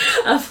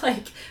 of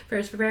like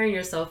first preparing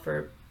yourself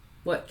for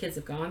what kids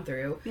have gone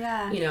through.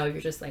 Yeah. You know,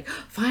 you're just like,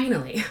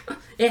 finally,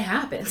 it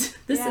happened.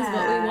 This is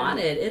what we Yeah.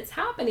 wanted. It's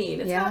happening.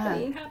 It's Yeah.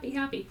 happening.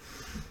 Happy.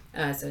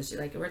 So she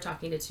like, we're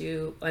talking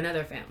to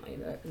another family,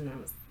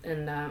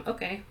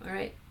 okay, all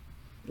right,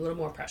 a little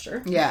more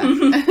pressure. Yeah.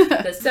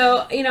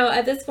 So, you know,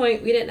 at this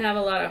point, we didn't have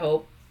a lot of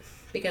hope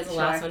because the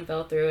last Sure. one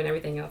fell through and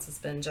everything else has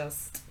been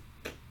just,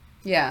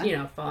 Yeah. you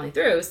know, falling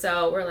through.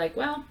 So we're like,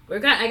 well,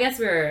 I guess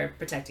we're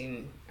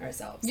protecting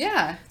ourselves.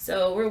 Yeah.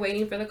 So we're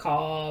waiting for the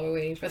call.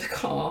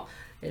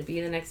 It'd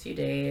be the next few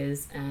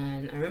days.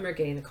 And I remember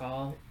getting the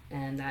call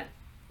and that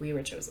we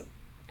were chosen.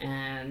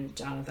 And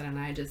Jonathan and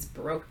I just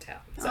broke down.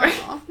 Sorry.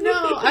 Aw,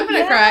 no, I'm gonna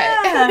Yeah.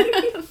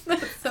 cry.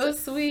 That's so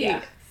sweet.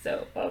 Yeah.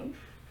 So,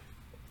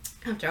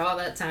 after all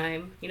that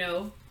time, you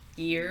know,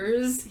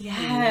 years Yes.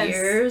 and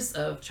years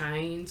of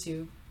trying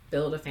to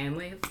build a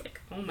family, it's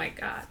like, oh my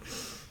God.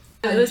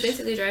 It was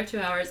basically drive 2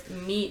 hours,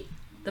 meet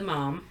the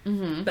mom,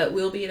 but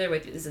we'll be there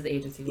with you. This is the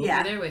agency. We'll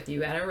Yeah. be there with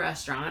you at a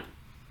restaurant.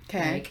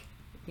 Okay. Like,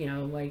 you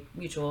know, like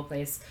mutual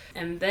place.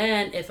 And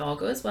then if all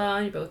goes well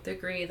and you both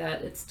agree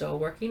that it's still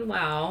working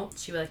well,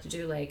 she would like to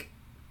do like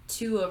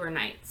 2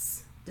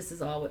 overnights. This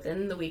is all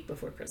within the week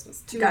before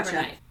Christmas. 2 Gotcha.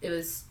 overnight. It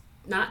was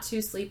not 2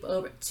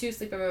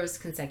 sleepovers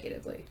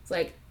consecutively. It's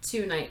like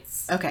 2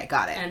 nights. Okay,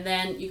 got it. And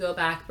then you go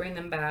back, bring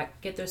them back,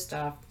 get their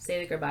stuff, say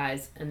their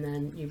goodbyes, and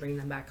then you bring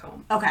them back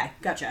home. Okay,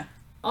 gotcha.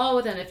 All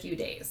within a few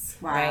days,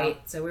 Wow. right?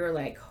 So we were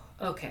like,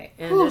 okay,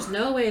 and there's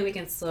no way we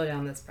can slow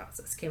down this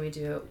process. Can we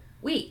do it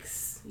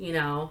weeks, you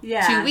know?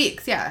 Yeah. 2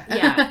 weeks, yeah.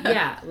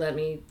 Yeah. Let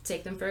me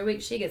take them for a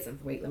week. She gets them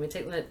for a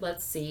week.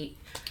 Let's see.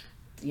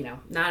 You know,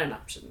 not an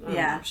option. Not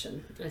Yeah. an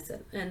option. I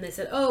said, and they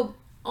said, oh,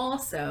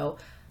 also,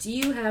 do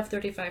you have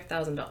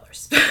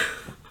 $35,000?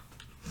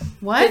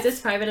 What? Because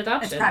it's private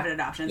adoption. It's private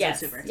adoption, Yes,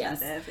 so it's super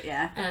yes. expensive.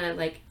 Yeah. And I'm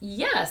like,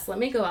 yes, let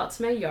me go out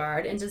to my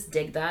yard and just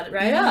dig that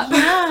right up.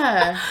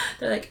 Yeah.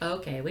 They're like,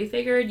 okay, we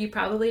figured you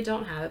probably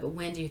don't have it, but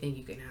when do you think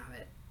you can have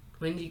it?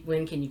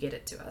 When can you get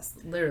it to us?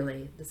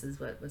 Literally, this is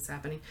what was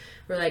happening.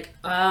 We're like,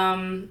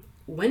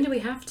 when do we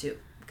have to?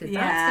 Because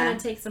that's gonna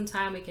take some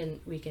time.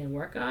 We can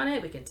work on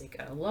it. We can take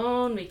out a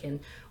loan.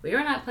 We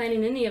were not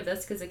planning any of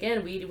this because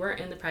again, we weren't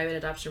in the private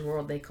adoption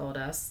world. They called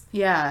us.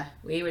 Yeah.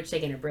 We were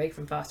taking a break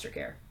from foster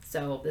care.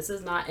 So this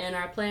is not in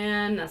our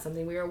plan. Not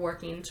something we were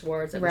working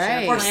towards. That we should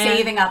have Right. Or planned.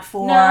 saving up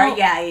for. No.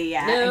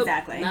 Yeah, Nope,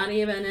 exactly. Not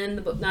even in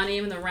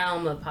the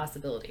realm of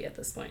possibility at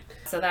this point.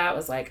 So that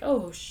was like,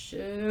 oh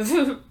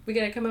shit, we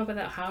gotta come up with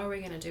that. How are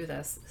we gonna do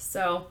this?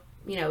 So,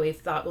 you know, we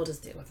thought we'll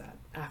just deal with that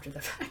after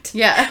the fact.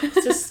 Yeah.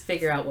 Let's just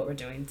figure out what we're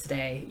doing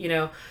today. You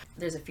know,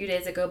 there's a few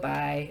days that go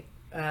by,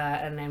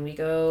 and then we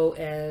go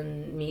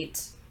and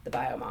meet the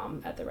bio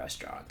mom at the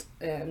restaurant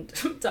and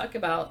talk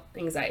about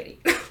anxiety.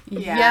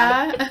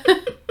 Yeah.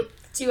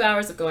 2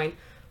 hours of going,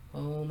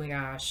 oh my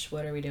gosh,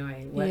 what are we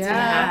doing? What's gonna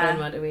Yeah. happen?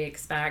 What do we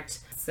expect?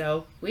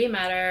 So we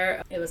met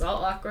her. It was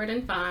all awkward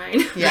and fine.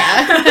 Yeah.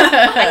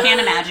 I can't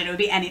imagine it would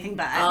be anything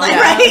but. All Like,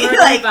 awkward right? and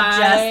Like, fine.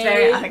 just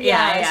very.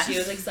 Yeah. She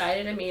was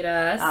excited to meet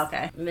us.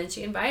 Okay. And then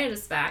she invited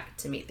us back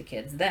to meet the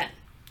kids then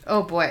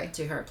Oh boy.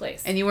 to her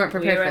place. And you weren't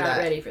prepared we were for not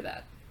that. ready for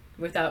that.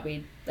 We thought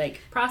we'd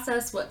like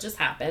process what just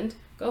happened,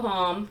 go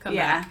home, come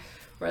Yeah. back.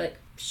 We're like,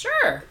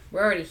 sure,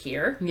 we're already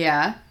here.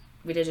 Yeah.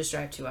 We did just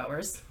drive 2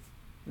 hours.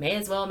 May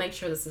as well make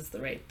sure this is the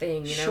right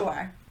thing, you know?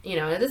 Sure. You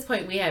know, at this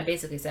point, we had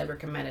basically said we're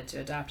committed to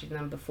adopting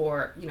them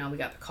before, you know, we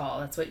got the call.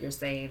 That's what you're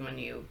saying when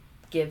you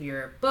give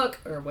your book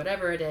or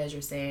whatever it is.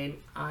 You're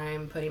saying,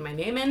 I'm putting my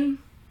name in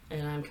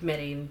and I'm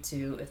committing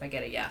to if I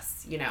get a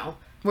yes, you know.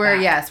 We're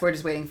back. yes. We're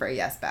just waiting for a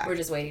yes back. We're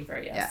just waiting for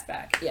a yes Yeah.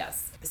 back.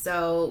 Yes.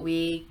 So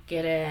we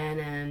get in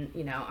and,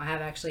 you know,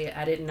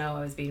 I didn't know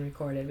I was being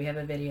recorded. We have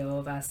a video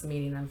of us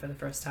meeting them for the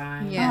first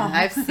time. Yeah, Oh.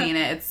 I've seen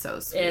it. It's so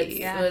sweet.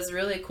 It was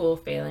really cool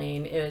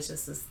feeling. It was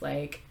just this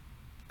like,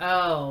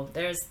 oh,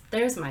 there's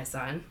my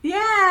son. There's my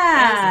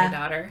Yeah.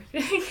 daughter.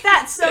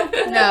 That's so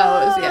cool.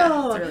 No, it was,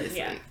 yeah, it's really sweet.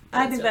 Yeah.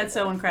 I think really that's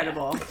so cool.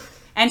 incredible.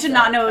 And to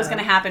not know it was going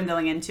to happen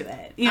going into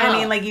it. You know what I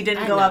mean? Like, you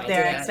didn't go up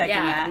there expecting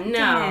that.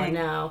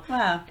 No.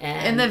 Wow.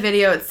 And in the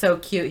video, it's so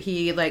cute.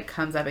 He, like,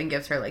 comes up and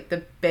gives her, like,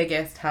 the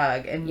biggest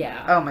hug. And,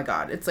 oh, my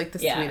God. It's, like, the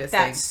sweetest thing.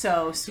 That's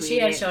so sweet. She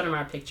had shown him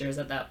our pictures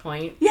at that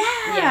point. Yeah.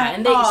 Yeah,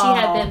 and she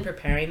had been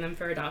preparing them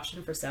for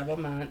adoption for several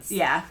months.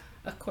 Yeah.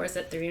 Of course,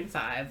 at 3 and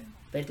 5,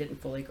 they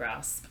didn't fully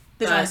grasp.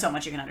 There's only so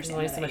much you can understand.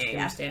 There's only so much you can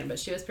understand, but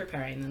she was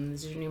preparing them.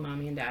 This is your new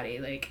mommy and daddy.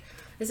 Like,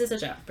 this is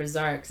such a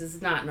bizarre, because this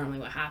is not normally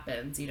what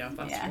happens, you know,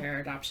 foster care,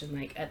 adoption.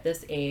 Like, at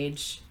this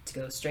age, to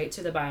go straight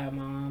to the bio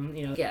mom,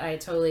 you know, I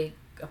totally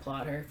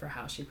applaud her for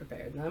how she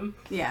prepared them.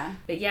 Yeah.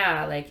 But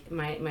yeah, like,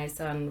 my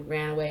son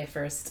ran away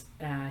first.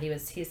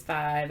 He's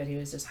 5, and he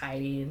was just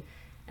hiding.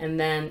 And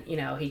then, you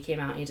know, he came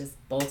out and he just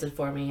bolted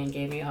for me and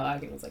gave me a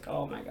hug and was like,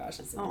 oh my gosh,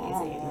 this is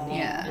amazing.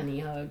 And he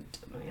hugged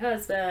my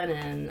husband,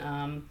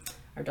 and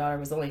our daughter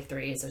was only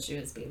 3, so she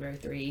was being very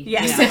 3.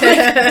 Yes. You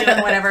know?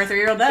 Doing whatever a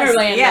 3-year-old does.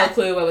 Everybody had no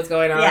clue what was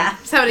going on. Yeah.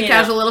 Just having a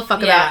casual little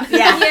fuck about.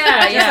 Yeah. Just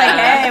like,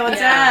 hey,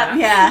 what's up?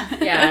 Yeah.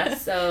 Yeah.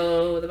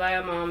 So the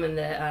bio mom and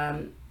the,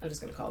 I'm just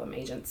going to call them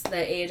agents.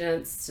 The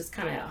agents just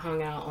kind of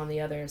hung out on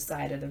the other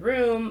side of the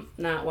room,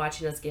 not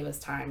watching us, give us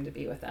time to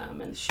be with them.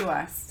 And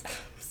sure.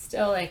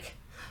 Still, like,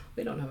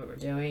 we don't know what we're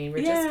doing.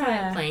 We're just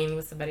kind of playing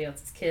with somebody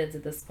else's kids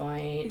at this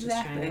point. Exactly.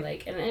 Just trying to,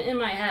 like, and in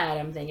my head,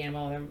 I'm thinking,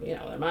 well,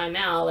 they're mine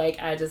now. Like,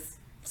 I just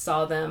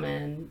saw them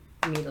and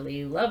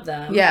immediately loved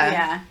them.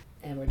 Yeah.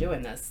 And we're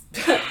doing this.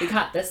 We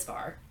got this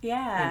far.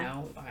 Yeah. You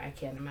know, I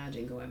can't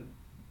imagine going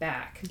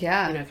back.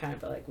 Yeah. You know, kind of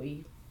feel like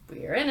we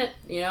are in it,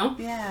 you know?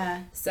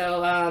 Yeah.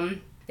 So,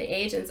 the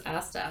agents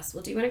asked us,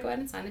 well, do you want to go ahead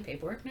and sign the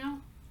paperwork now?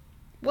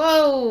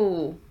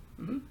 Whoa.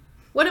 Mm-hmm.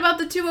 What about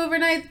the 2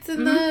 overnights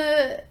and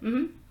the...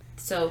 Mm-hmm.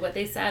 So what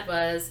they said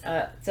was,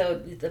 so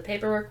the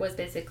paperwork was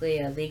basically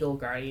a legal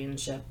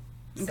guardianship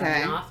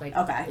sign off. Like,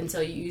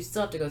 until you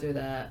still have to go through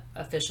the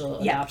official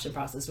adoption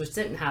process, which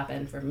didn't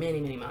happen for many,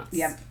 many months.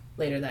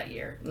 Later that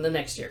year, the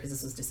next year, because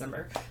this was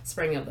December,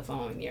 spring of the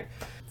following year.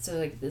 So,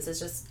 like, this is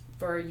just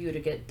for you to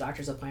get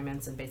doctor's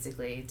appointments and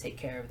basically take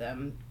care of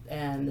them.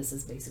 And this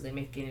is basically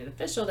making it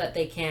official that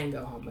they can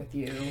go home with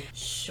you.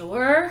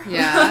 Sure.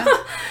 Yeah.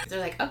 They're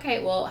like,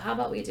 okay, well, how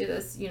about we do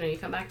this? You know, you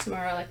come back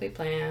tomorrow like we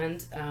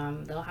planned.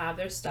 They'll have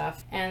their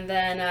stuff. And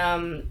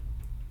then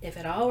if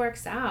it all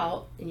works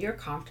out and you're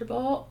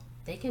comfortable,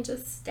 they can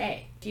just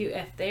stay.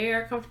 If they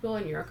are comfortable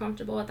and you're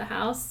comfortable at the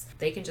house,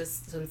 they can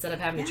just, so instead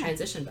of having to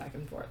transition back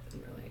and forth.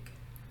 And we're like,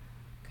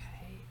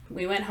 okay.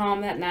 We went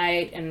home that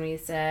night and we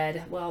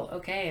said, well,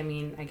 okay, I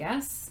mean, I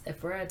guess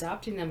if we're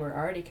adopting them, we're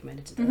already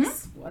committed to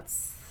this. Mm-hmm.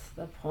 What's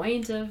the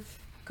point of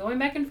going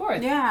back and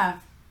forth? Yeah.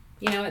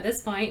 You know, at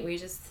this point,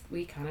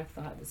 we kind of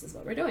thought this is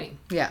what we're doing.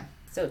 Yeah.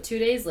 So 2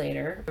 days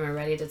later, we're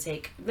ready to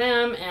take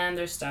them and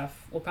their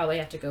stuff. We'll probably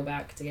have to go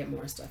back to get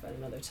more stuff at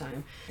another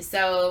time.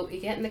 So we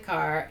get in the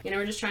car. You know,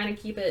 we're just trying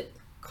to keep it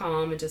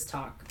calm and just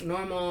talk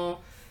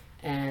normal.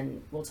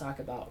 And we'll talk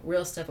about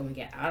real stuff when we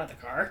get out of the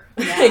car.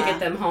 Get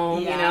them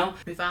home, you know.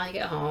 We finally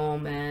get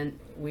home and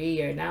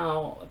we are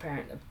now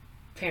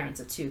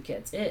parents of 2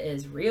 kids. It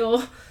is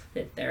real.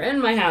 They're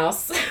in my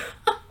house.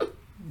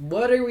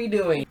 What are we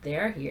doing?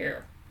 They're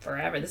here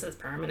forever. This is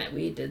permanent.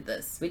 We did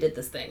this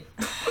thing.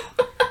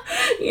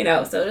 You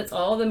know, so it's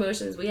all the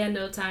emotions. We had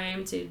no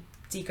time to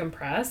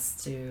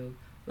decompress, to,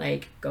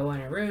 like, go in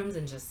our rooms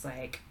and just,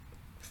 like,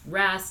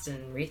 rest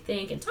and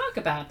rethink and talk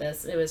about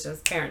this. It was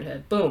just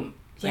parenthood. Boom.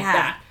 Like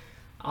that.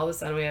 All of a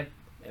sudden we have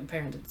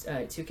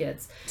parented 2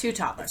 kids. 2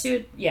 toddlers.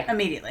 2,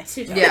 Immediately.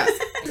 2 toddlers. Yeah.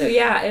 So,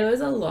 yeah, it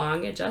was a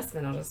long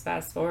adjustment. I'll just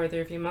fast forward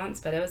through a few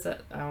months, but it was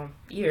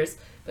years.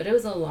 But it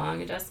was a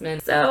long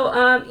adjustment.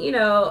 So, you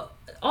know,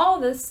 all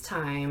this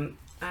time,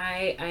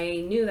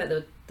 I knew that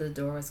the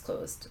door was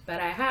closed, but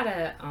I had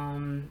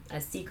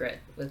a secret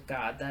with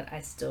God that I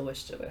still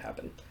wished it would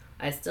happen.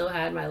 I still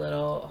had my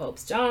little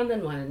hopes.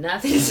 Jonathan wanted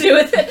nothing to do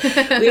with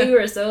it. We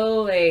were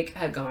so, like,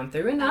 had gone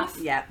through enough.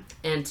 Yep.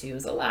 And 2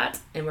 is a lot,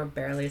 and we're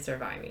barely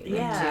surviving.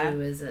 Yeah. And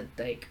 2 is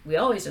like, we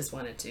always just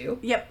wanted 2.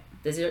 Yep.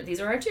 These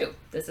are our 2.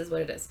 This is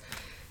what it is.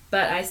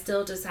 But I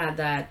still just had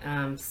that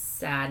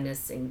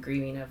sadness and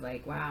grieving of,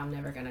 like, wow, I'm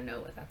never going to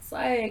know what that's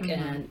like.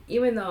 Mm-hmm. And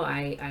even though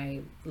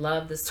I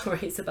love the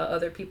stories about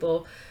other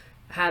people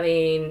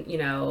having, you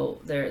know,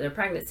 their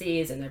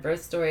pregnancies and their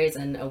birth stories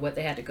and what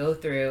they had to go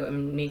through,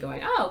 and me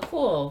going, oh,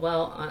 cool,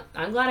 well,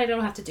 I'm glad I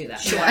don't have to do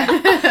that. Sure.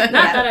 Not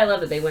that I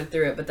love that they went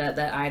through it, but that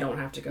I don't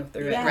have to go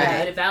through it.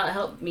 Right? If that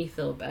helped me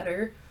feel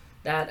better,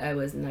 that I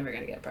was never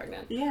going to get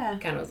pregnant. Yeah.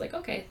 Kind of was like,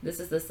 okay, this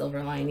is the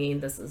silver lining.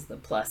 This is the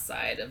plus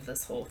side of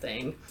this whole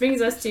thing.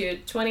 Brings us to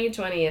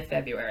 2020 of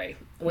February.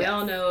 We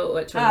all know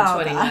what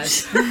 2020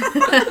 was.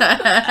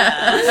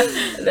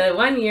 The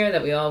one year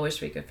that we all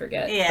wish we could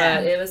forget. Yeah.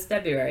 But it was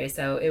February,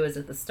 so it was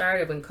at the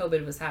start of when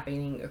COVID was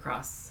happening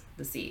across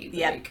the seeds.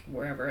 Yep. Like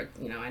wherever,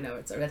 I know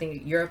it's, I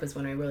think Europe is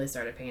when I really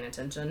started paying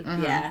attention.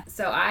 Yeah.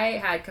 So I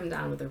had come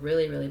down with a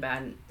really, really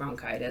bad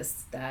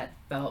bronchitis that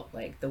felt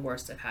like the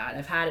worst I've had.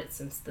 I've had it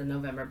since the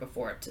November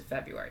before to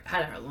February. I've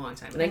had it for a long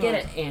time. And I get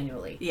it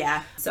annually.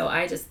 Yeah. So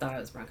I just thought it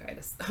was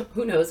bronchitis.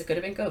 Who knows? It could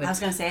have been COVID. I was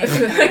going to say, it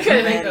could have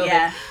been COVID.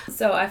 Yeah.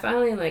 So I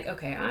finally like,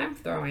 okay, I'm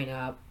throwing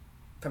up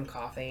from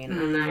coughing.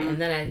 And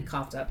then I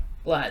coughed up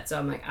blood. So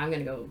I'm like, I'm going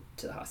to go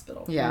to the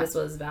hospital. Yeah. And this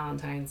was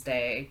Valentine's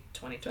Day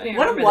 2020.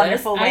 What a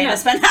wonderful way to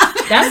spend out.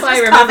 That's why I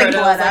remember it.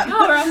 I was like,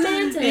 oh,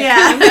 romantic. Yeah.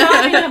 I'm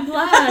coughing up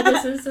blood.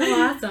 This is so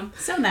awesome.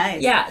 So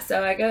nice. Yeah.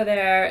 So I go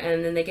there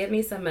and then they give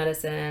me some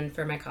medicine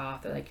for my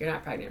cough. They're like, you're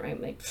not pregnant, right?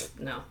 I'm like,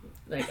 no.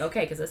 Like,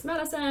 okay, because this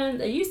medicine,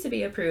 it used to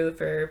be approved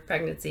for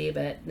pregnancy,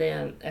 but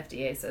then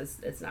FDA says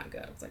it's not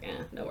good. I was like,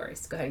 no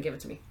worries. Go ahead and give it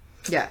to me.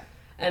 Yeah.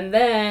 And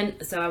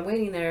then, so I'm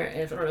waiting there.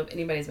 I don't know if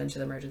anybody's been to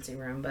the emergency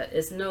room, but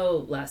it's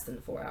no less than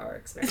a 4-hour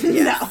experience.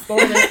 No. 4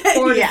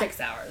 to 6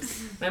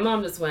 hours. My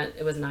mom just went,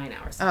 it was 9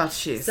 hours. Oh,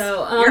 jeez.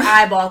 So, your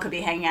eyeball could be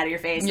hanging out of your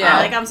face. Yeah.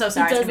 Like, I'm so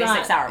sorry. It's going to be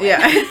a 6-hour wait.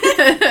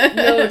 Yeah.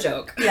 No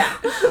joke. Yeah.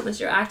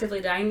 Unless you're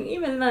actively dying,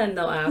 even then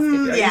they'll ask if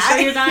you're, yeah. you sure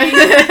you're dying?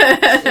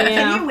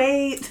 Can you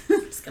wait?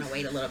 Just gonna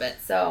wait a little bit.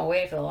 So I'll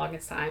wait for the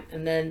longest time.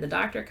 And then the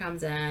doctor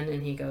comes in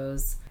and he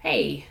goes,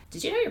 hey,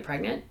 did you know you're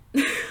pregnant?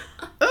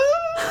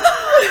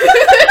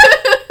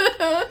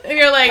 And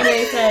you're like, And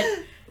they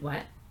said,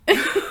 what?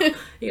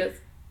 He goes,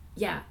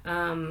 yeah,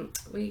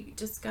 we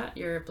just got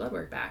your blood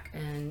work back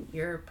and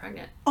you're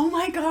pregnant. Oh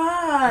my And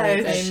gosh.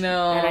 I said,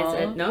 know. And I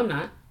said, no, I'm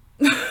not.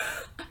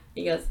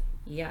 He goes,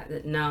 yeah,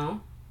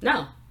 no.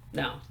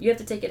 You have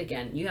to take it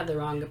again. You have the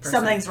wrong person.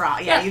 Something's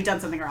wrong. Yeah, you've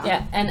done something wrong.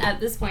 Yeah, and at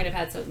this point, I've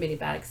had so many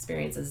bad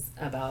experiences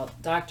about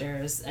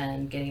doctors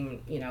and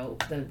getting,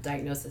 the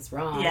diagnosis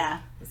wrong. Yeah.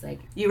 It's like,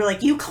 You were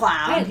like, you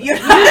clown. Right.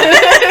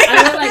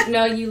 I was like,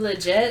 no, you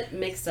legit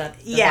mixed up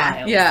the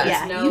vials. Yeah. There's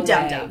Yeah, no you way.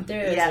 dumb-dumb.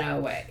 There's Yeah. no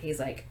way. He's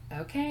like,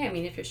 okay, I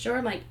mean, if you're sure.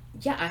 I'm like,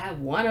 yeah, I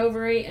have one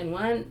ovary and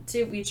one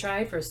tube. We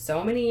tried for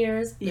so many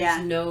years. There's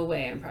Yeah. no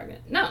way I'm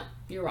pregnant. No,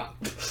 you're wrong.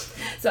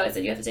 So I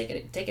said, you have to take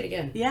it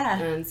again. Yeah.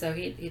 And so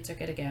he took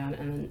it again,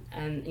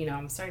 and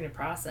I'm starting to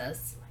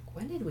process, like,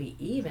 when did we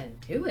even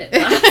do it?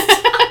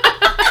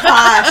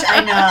 Gosh,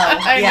 I know.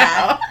 I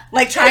Yeah. know.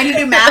 Like trying to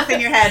do math in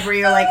your head where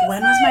you're like,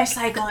 when was my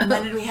cycle and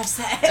when did we have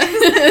sex?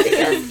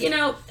 Because,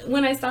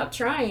 when I stopped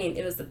trying,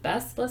 it was the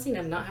best blessing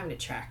of not having to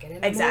track it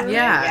anymore. Exactly.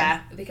 Yeah.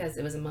 Yeah. Because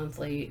it was a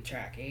monthly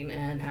tracking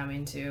and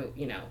having to,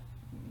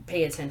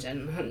 pay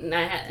attention. And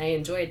I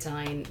enjoyed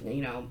telling,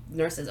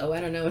 nurses, oh, I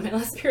don't know when my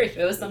last period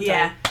was sometime.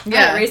 Yeah.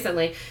 Yeah.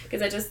 Recently.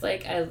 Because I just, I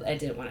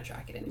didn't want to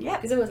track it anymore. Yeah.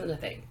 Because it wasn't a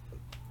thing.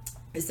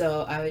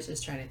 So I was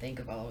just trying to think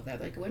of all of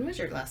that. Like, when was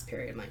your last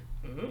period? I'm like,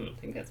 I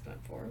think that's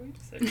about 4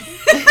 weeks. When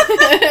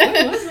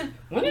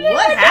did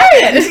What it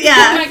happened? Oh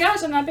Yeah. my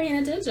gosh, I'm not paying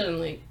attention.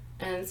 Like,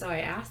 and so I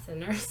asked the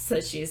nurse,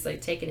 so she's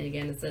like taking it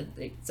again and said,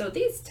 like, so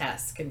these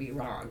tests can be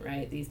wrong,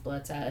 right? These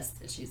blood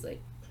tests. And she's like,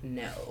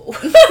 no.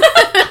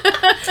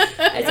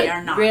 I They said,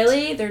 are not.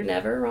 really? They're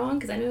never wrong?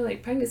 Because I know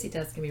like pregnancy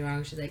tests can be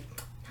wrong. She's like,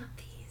 not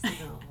these.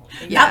 No.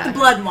 Not the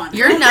blood one.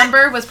 Your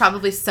number was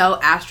probably so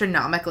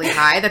astronomically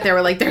high that they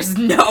were like, there's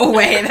no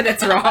way that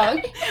it's wrong.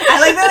 I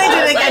like that they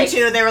did it again Like-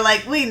 too. They were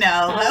like, we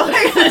know, but I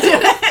we're gonna do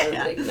was it.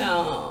 like,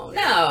 no.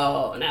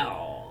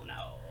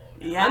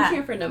 Yeah. I'm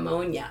here for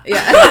pneumonia.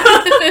 Yeah.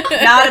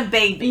 Not a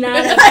baby.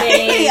 Not a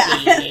baby.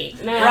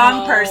 Yeah. No,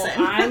 Wrong person.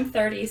 I'm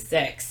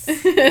 36, by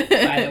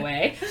the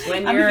way.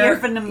 When I'm you're here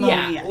for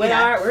pneumonia. Yeah, when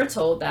Yeah. we're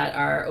told that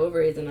our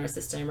ovaries in our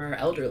system are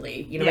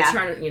elderly. Yeah.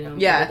 maternal,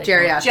 Yeah, what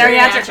they call it.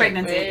 Geriatric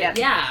pregnancy, Yeah.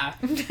 yeah.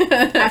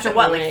 After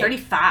what, like Right.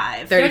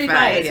 35?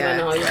 35, is yeah.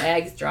 when all your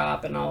eggs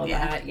drop and all of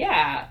Yeah. that.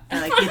 Yeah. And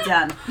like, you're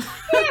done.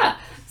 Yeah.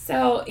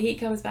 So he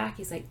comes back.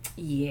 He's like,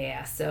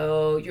 yeah,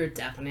 so you're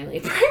definitely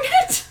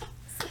pregnant.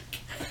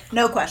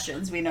 No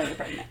questions. We know you're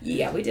pregnant.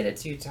 Yeah, we did it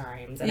 2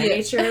 times. And I Yeah.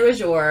 made sure it was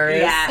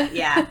yours.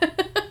 Yeah.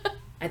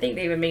 I think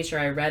they even made sure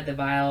I read the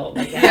vial,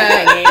 like, Yeah.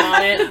 had my name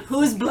on it.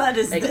 Whose blood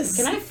is Like, this?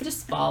 can I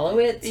just follow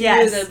it to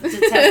Yes. the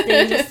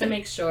testing just to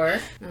make sure?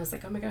 And I was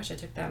like, oh my gosh, I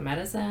took that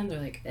medicine.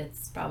 They're like,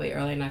 it's probably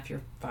early enough.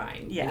 You're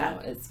fine. Yeah.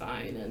 It's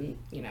fine. And,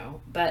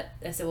 but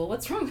I said, well,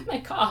 what's wrong with my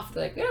cough?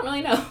 They're like, we don't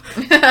really know.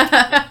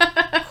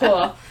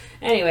 Cool.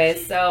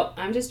 Anyways, so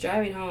I'm just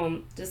driving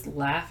home, just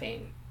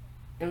laughing.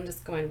 I'm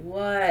just going,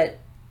 what?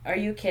 Are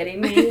you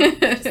kidding me?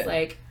 Just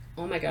like,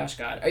 oh my gosh,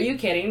 God, are you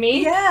kidding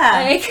me?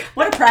 Yeah. Like,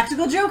 What a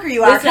practical joker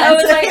you are. I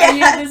was like,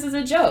 Yeah. this is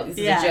a joke. This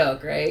is Yeah. a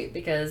joke, right?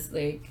 Because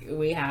like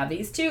we have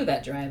these 2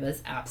 that drive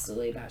us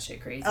absolutely batshit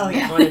crazy. Oh,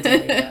 yeah. On a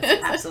daily basis.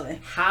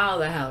 Absolutely. How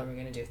the hell are we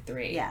gonna do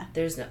 3? Yeah.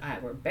 There's no.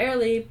 We're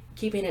barely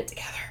keeping it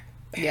together.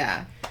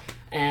 Yeah.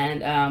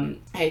 And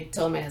I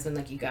told my husband,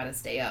 like, you gotta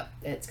stay up.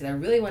 It's because I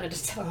really wanted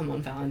to tell him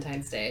on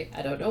Valentine's Day.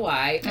 I don't know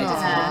why. I just wanted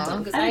to. I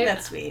Because think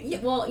that's sweet. Yeah,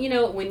 well,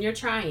 when you're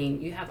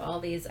trying, you have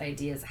all these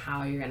ideas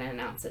how you're gonna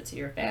announce it to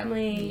your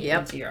family, Yep.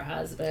 and to your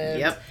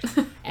husband. Yep.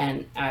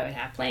 And I would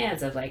have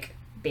plans of like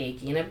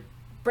baking a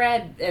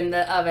bread in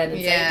the oven and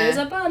say, Yeah. there's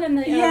a bun in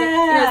the oven.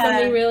 Yeah.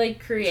 Something really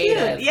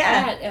creative. Cute,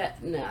 yeah.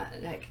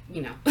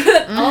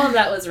 All of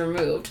that was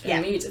removed. Yeah.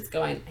 And me just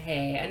going,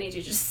 hey, I need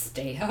you to just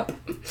stay up.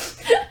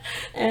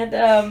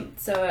 And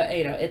so,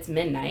 it's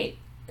midnight.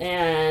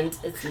 And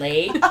it's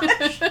late,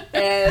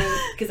 and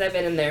because I've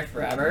been in there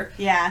forever.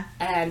 Yeah.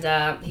 And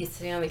he's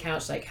sitting on the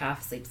couch, like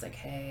half asleep. He's like,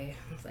 "Hey,"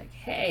 I was like,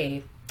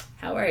 "Hey,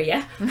 how are you?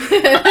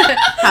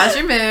 How's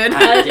your mood?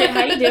 How you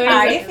doing? How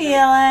are you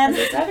feeling?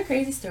 Is that a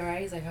crazy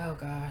story?" He's like, "Oh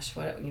gosh,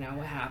 what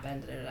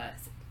happened?" I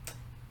said,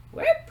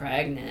 "We're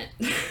pregnant."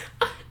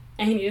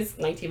 And he just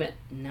he went,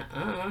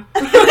 "Nuh-uh."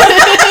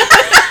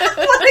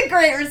 What a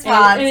great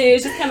response. And he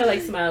was just kind of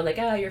like smiled, like,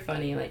 "Oh, you're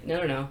funny." Like,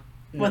 no.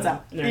 What's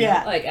up? No.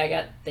 Yeah. Like,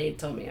 they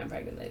told me I'm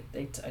pregnant.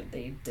 They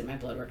did my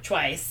blood work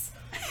twice.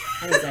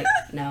 And he's like,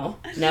 no.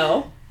 He just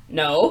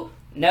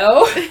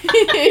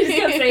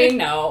kept saying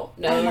no.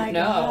 Oh my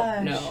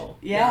gosh. No.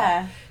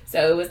 Yeah.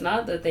 So it was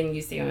not the thing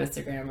you see on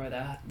Instagram where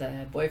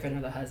the boyfriend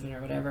or the husband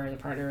or whatever, the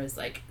partner is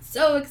like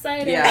so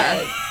excited.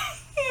 Yeah.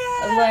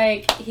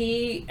 Like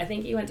I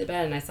think he went to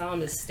bed and I saw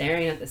him just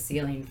staring at the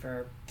ceiling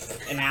for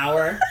an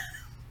hour.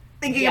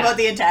 Thinking about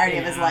the entirety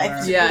of his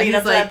life. Yeah, leading he's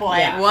up to that point.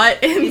 Yeah.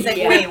 What? He's like,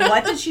 wait,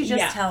 what did she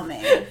just tell me?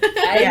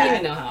 I didn't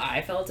even know how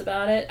I felt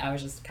about it. I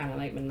was just kind of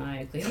like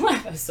maniacally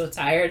laughing. I was so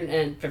tired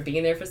and from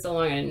being there for so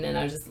long, and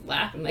I was just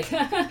laughing like,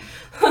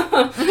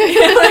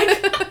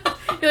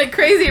 You're like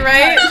crazy,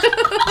 right?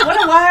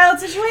 What a wild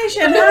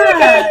situation,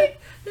 huh?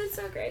 That's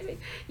so crazy.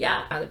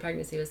 Yeah, the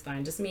pregnancy was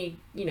fine. Just me,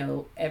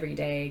 every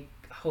day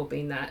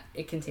hoping that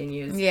it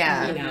continues.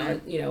 Yeah.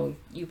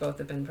 You both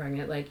have been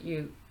pregnant. Like,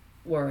 you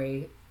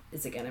worry,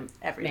 is it going to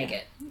make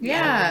it?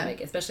 Yeah.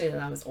 Make it? Especially when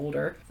I was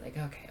older. Like,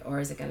 okay, or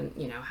is it going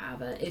to,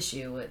 have an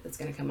issue that's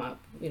going to come up,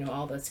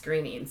 all the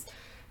screenings.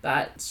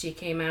 But she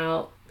came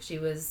out, she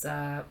was,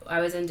 I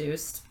was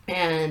induced,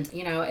 and,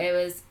 it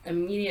was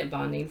immediate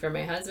bonding for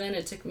my husband.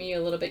 It took me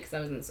a little bit because I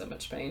was in so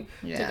much pain.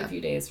 Yeah. It took a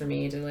few days for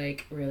me to,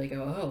 like, really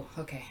go, oh,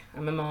 okay,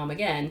 I'm a mom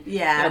again.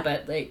 Yeah.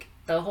 But, like,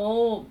 the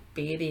whole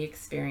baby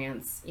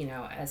experience,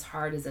 as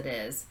hard as it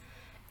is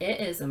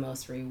the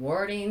most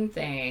rewarding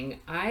thing.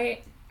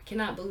 I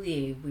cannot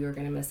believe we were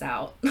going to miss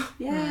out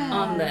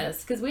on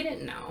this because we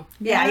didn't know.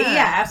 Yeah,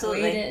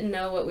 absolutely. We didn't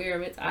know what we were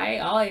missing.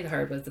 All I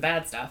heard was the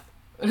bad stuff.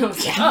 And I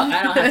was like,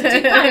 I don't have to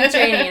do climate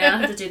training. I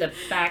don't have to do the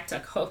back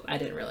talk. Oh, I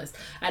didn't realize.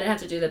 I didn't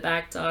have to do the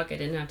back talk. I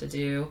didn't have to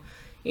do,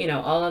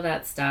 all of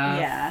that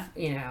stuff.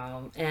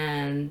 Yeah.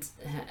 And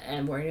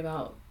worried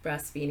about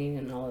breastfeeding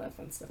and all of that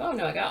fun stuff. Oh,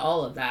 no, I got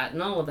all of that.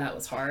 And all of that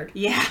was hard.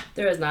 Yeah.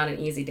 There was not an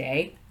easy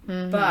day.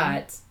 Mm-hmm.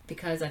 But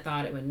because I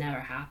thought it would never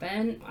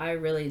happen, I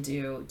really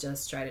do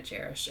just try to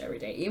cherish every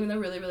day. Even the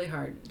really, really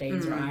hard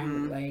days where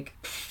I'm like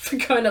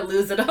going to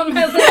lose it on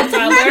my little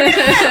toddler.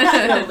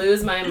 I'm going to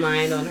lose my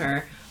mind on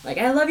her. Like,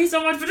 I love you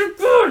so much, but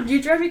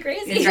you drive me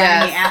crazy. You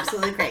drive me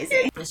absolutely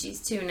crazy. She's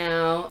 2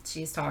 now.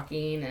 She's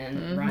talking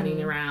and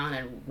running around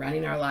and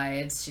running our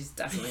lives. She's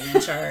definitely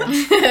in charge.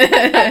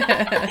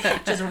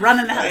 Just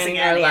running the house running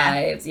again. Our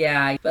lives,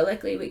 yeah. But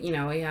luckily, we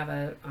have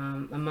a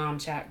mom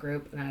chat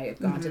group, and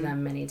I've gone to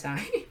them many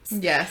times.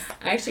 Yes.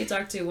 I actually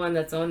talked to one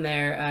that's on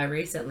there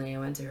recently. I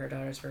went to her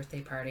daughter's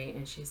birthday party,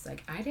 and she's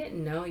like, I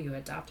didn't know you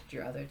adopted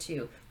your other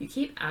 2. You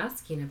keep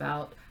asking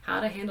about how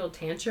to handle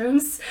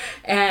tantrums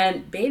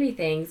and baby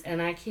things,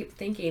 and I keep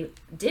thinking,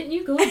 didn't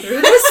you go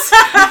through this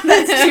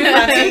too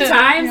many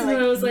times? Like,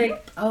 and I was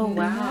like, oh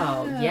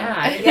wow, yeah,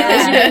 I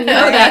didn't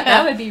know that.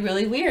 That would be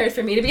really weird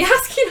for me to be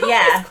asking all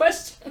these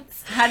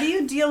questions. How do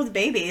you deal with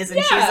babies?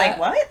 And she's like,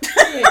 what?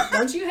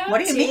 Don't you have what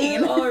do you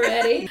mean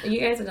already? You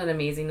guys have done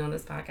amazing on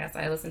this podcast.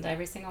 I listened to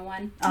every single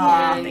one.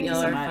 Oh, thank you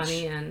so are much.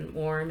 Funny and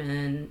warm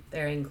and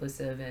very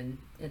inclusive, and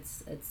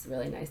it's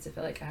really nice to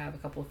feel like I have a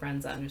couple of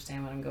friends that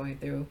understand what I'm going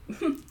through.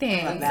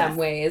 Thanks. In some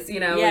ways, we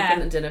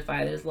can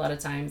identify. There's a lot of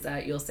times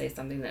that you'll say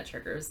something that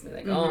triggers me,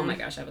 like, oh my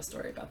gosh, I have a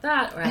story about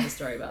that, or I have a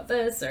story about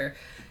this, or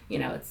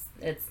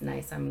it's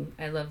nice.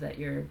 I love that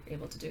you're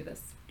able to do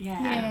this.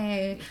 Yeah.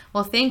 Yay.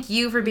 Well, thank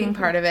you for being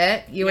part of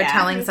it. You were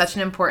telling such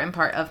an important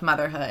part of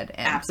motherhood,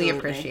 and we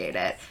appreciate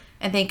it.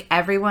 And thank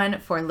everyone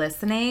for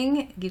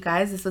listening. You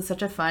guys, this was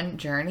such a fun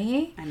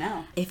journey. I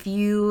know. If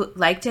you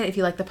liked it, if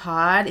you liked the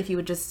pod, if you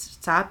would just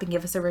stop and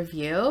give us a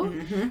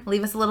review,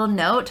 leave us a little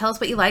note. Tell us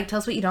what you like. Tell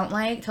us what you don't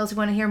like. Tell us what you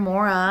want to hear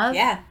more of.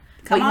 Yeah.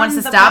 What you want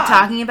us to stop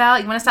talking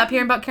about. You want to stop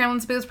hearing about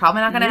Carolyn's boobs? Probably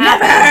not going to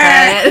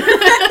happen.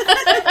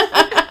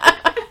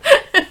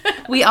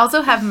 We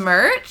also have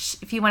merch.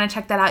 If you want to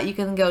check that out, you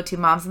can go to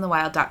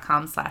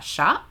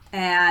momsinthewild.com/shop.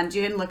 And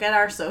you can look at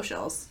our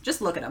socials.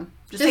 Just look at them.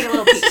 Just take a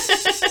little peek.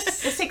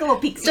 Just take a little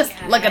peek. Just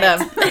look at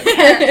them.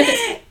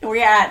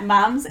 We're at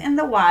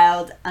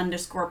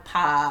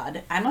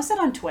momsinthewild_pod. I almost said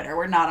on Twitter.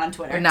 We're not on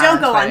Twitter. Don't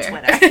go on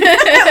Twitter.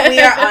 We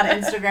are on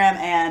Instagram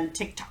and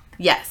TikTok.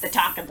 Yes. The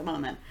talk at the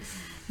moment.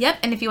 Yep.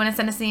 And if you want to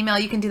send us an email,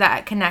 you can do that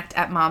at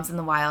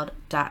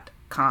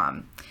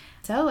connect@momsinthewild.com.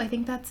 So I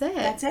think that's it.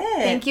 That's it.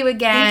 Thank you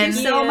again. Thank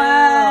you so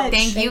much.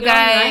 Thank you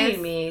guys.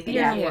 Me.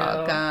 You're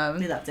welcome.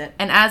 We loved it.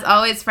 And as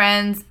always,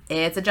 friends,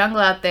 it's a jungle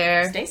out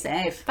there. Stay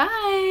safe.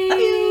 Bye. Love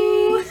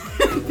you.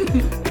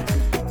 Bye.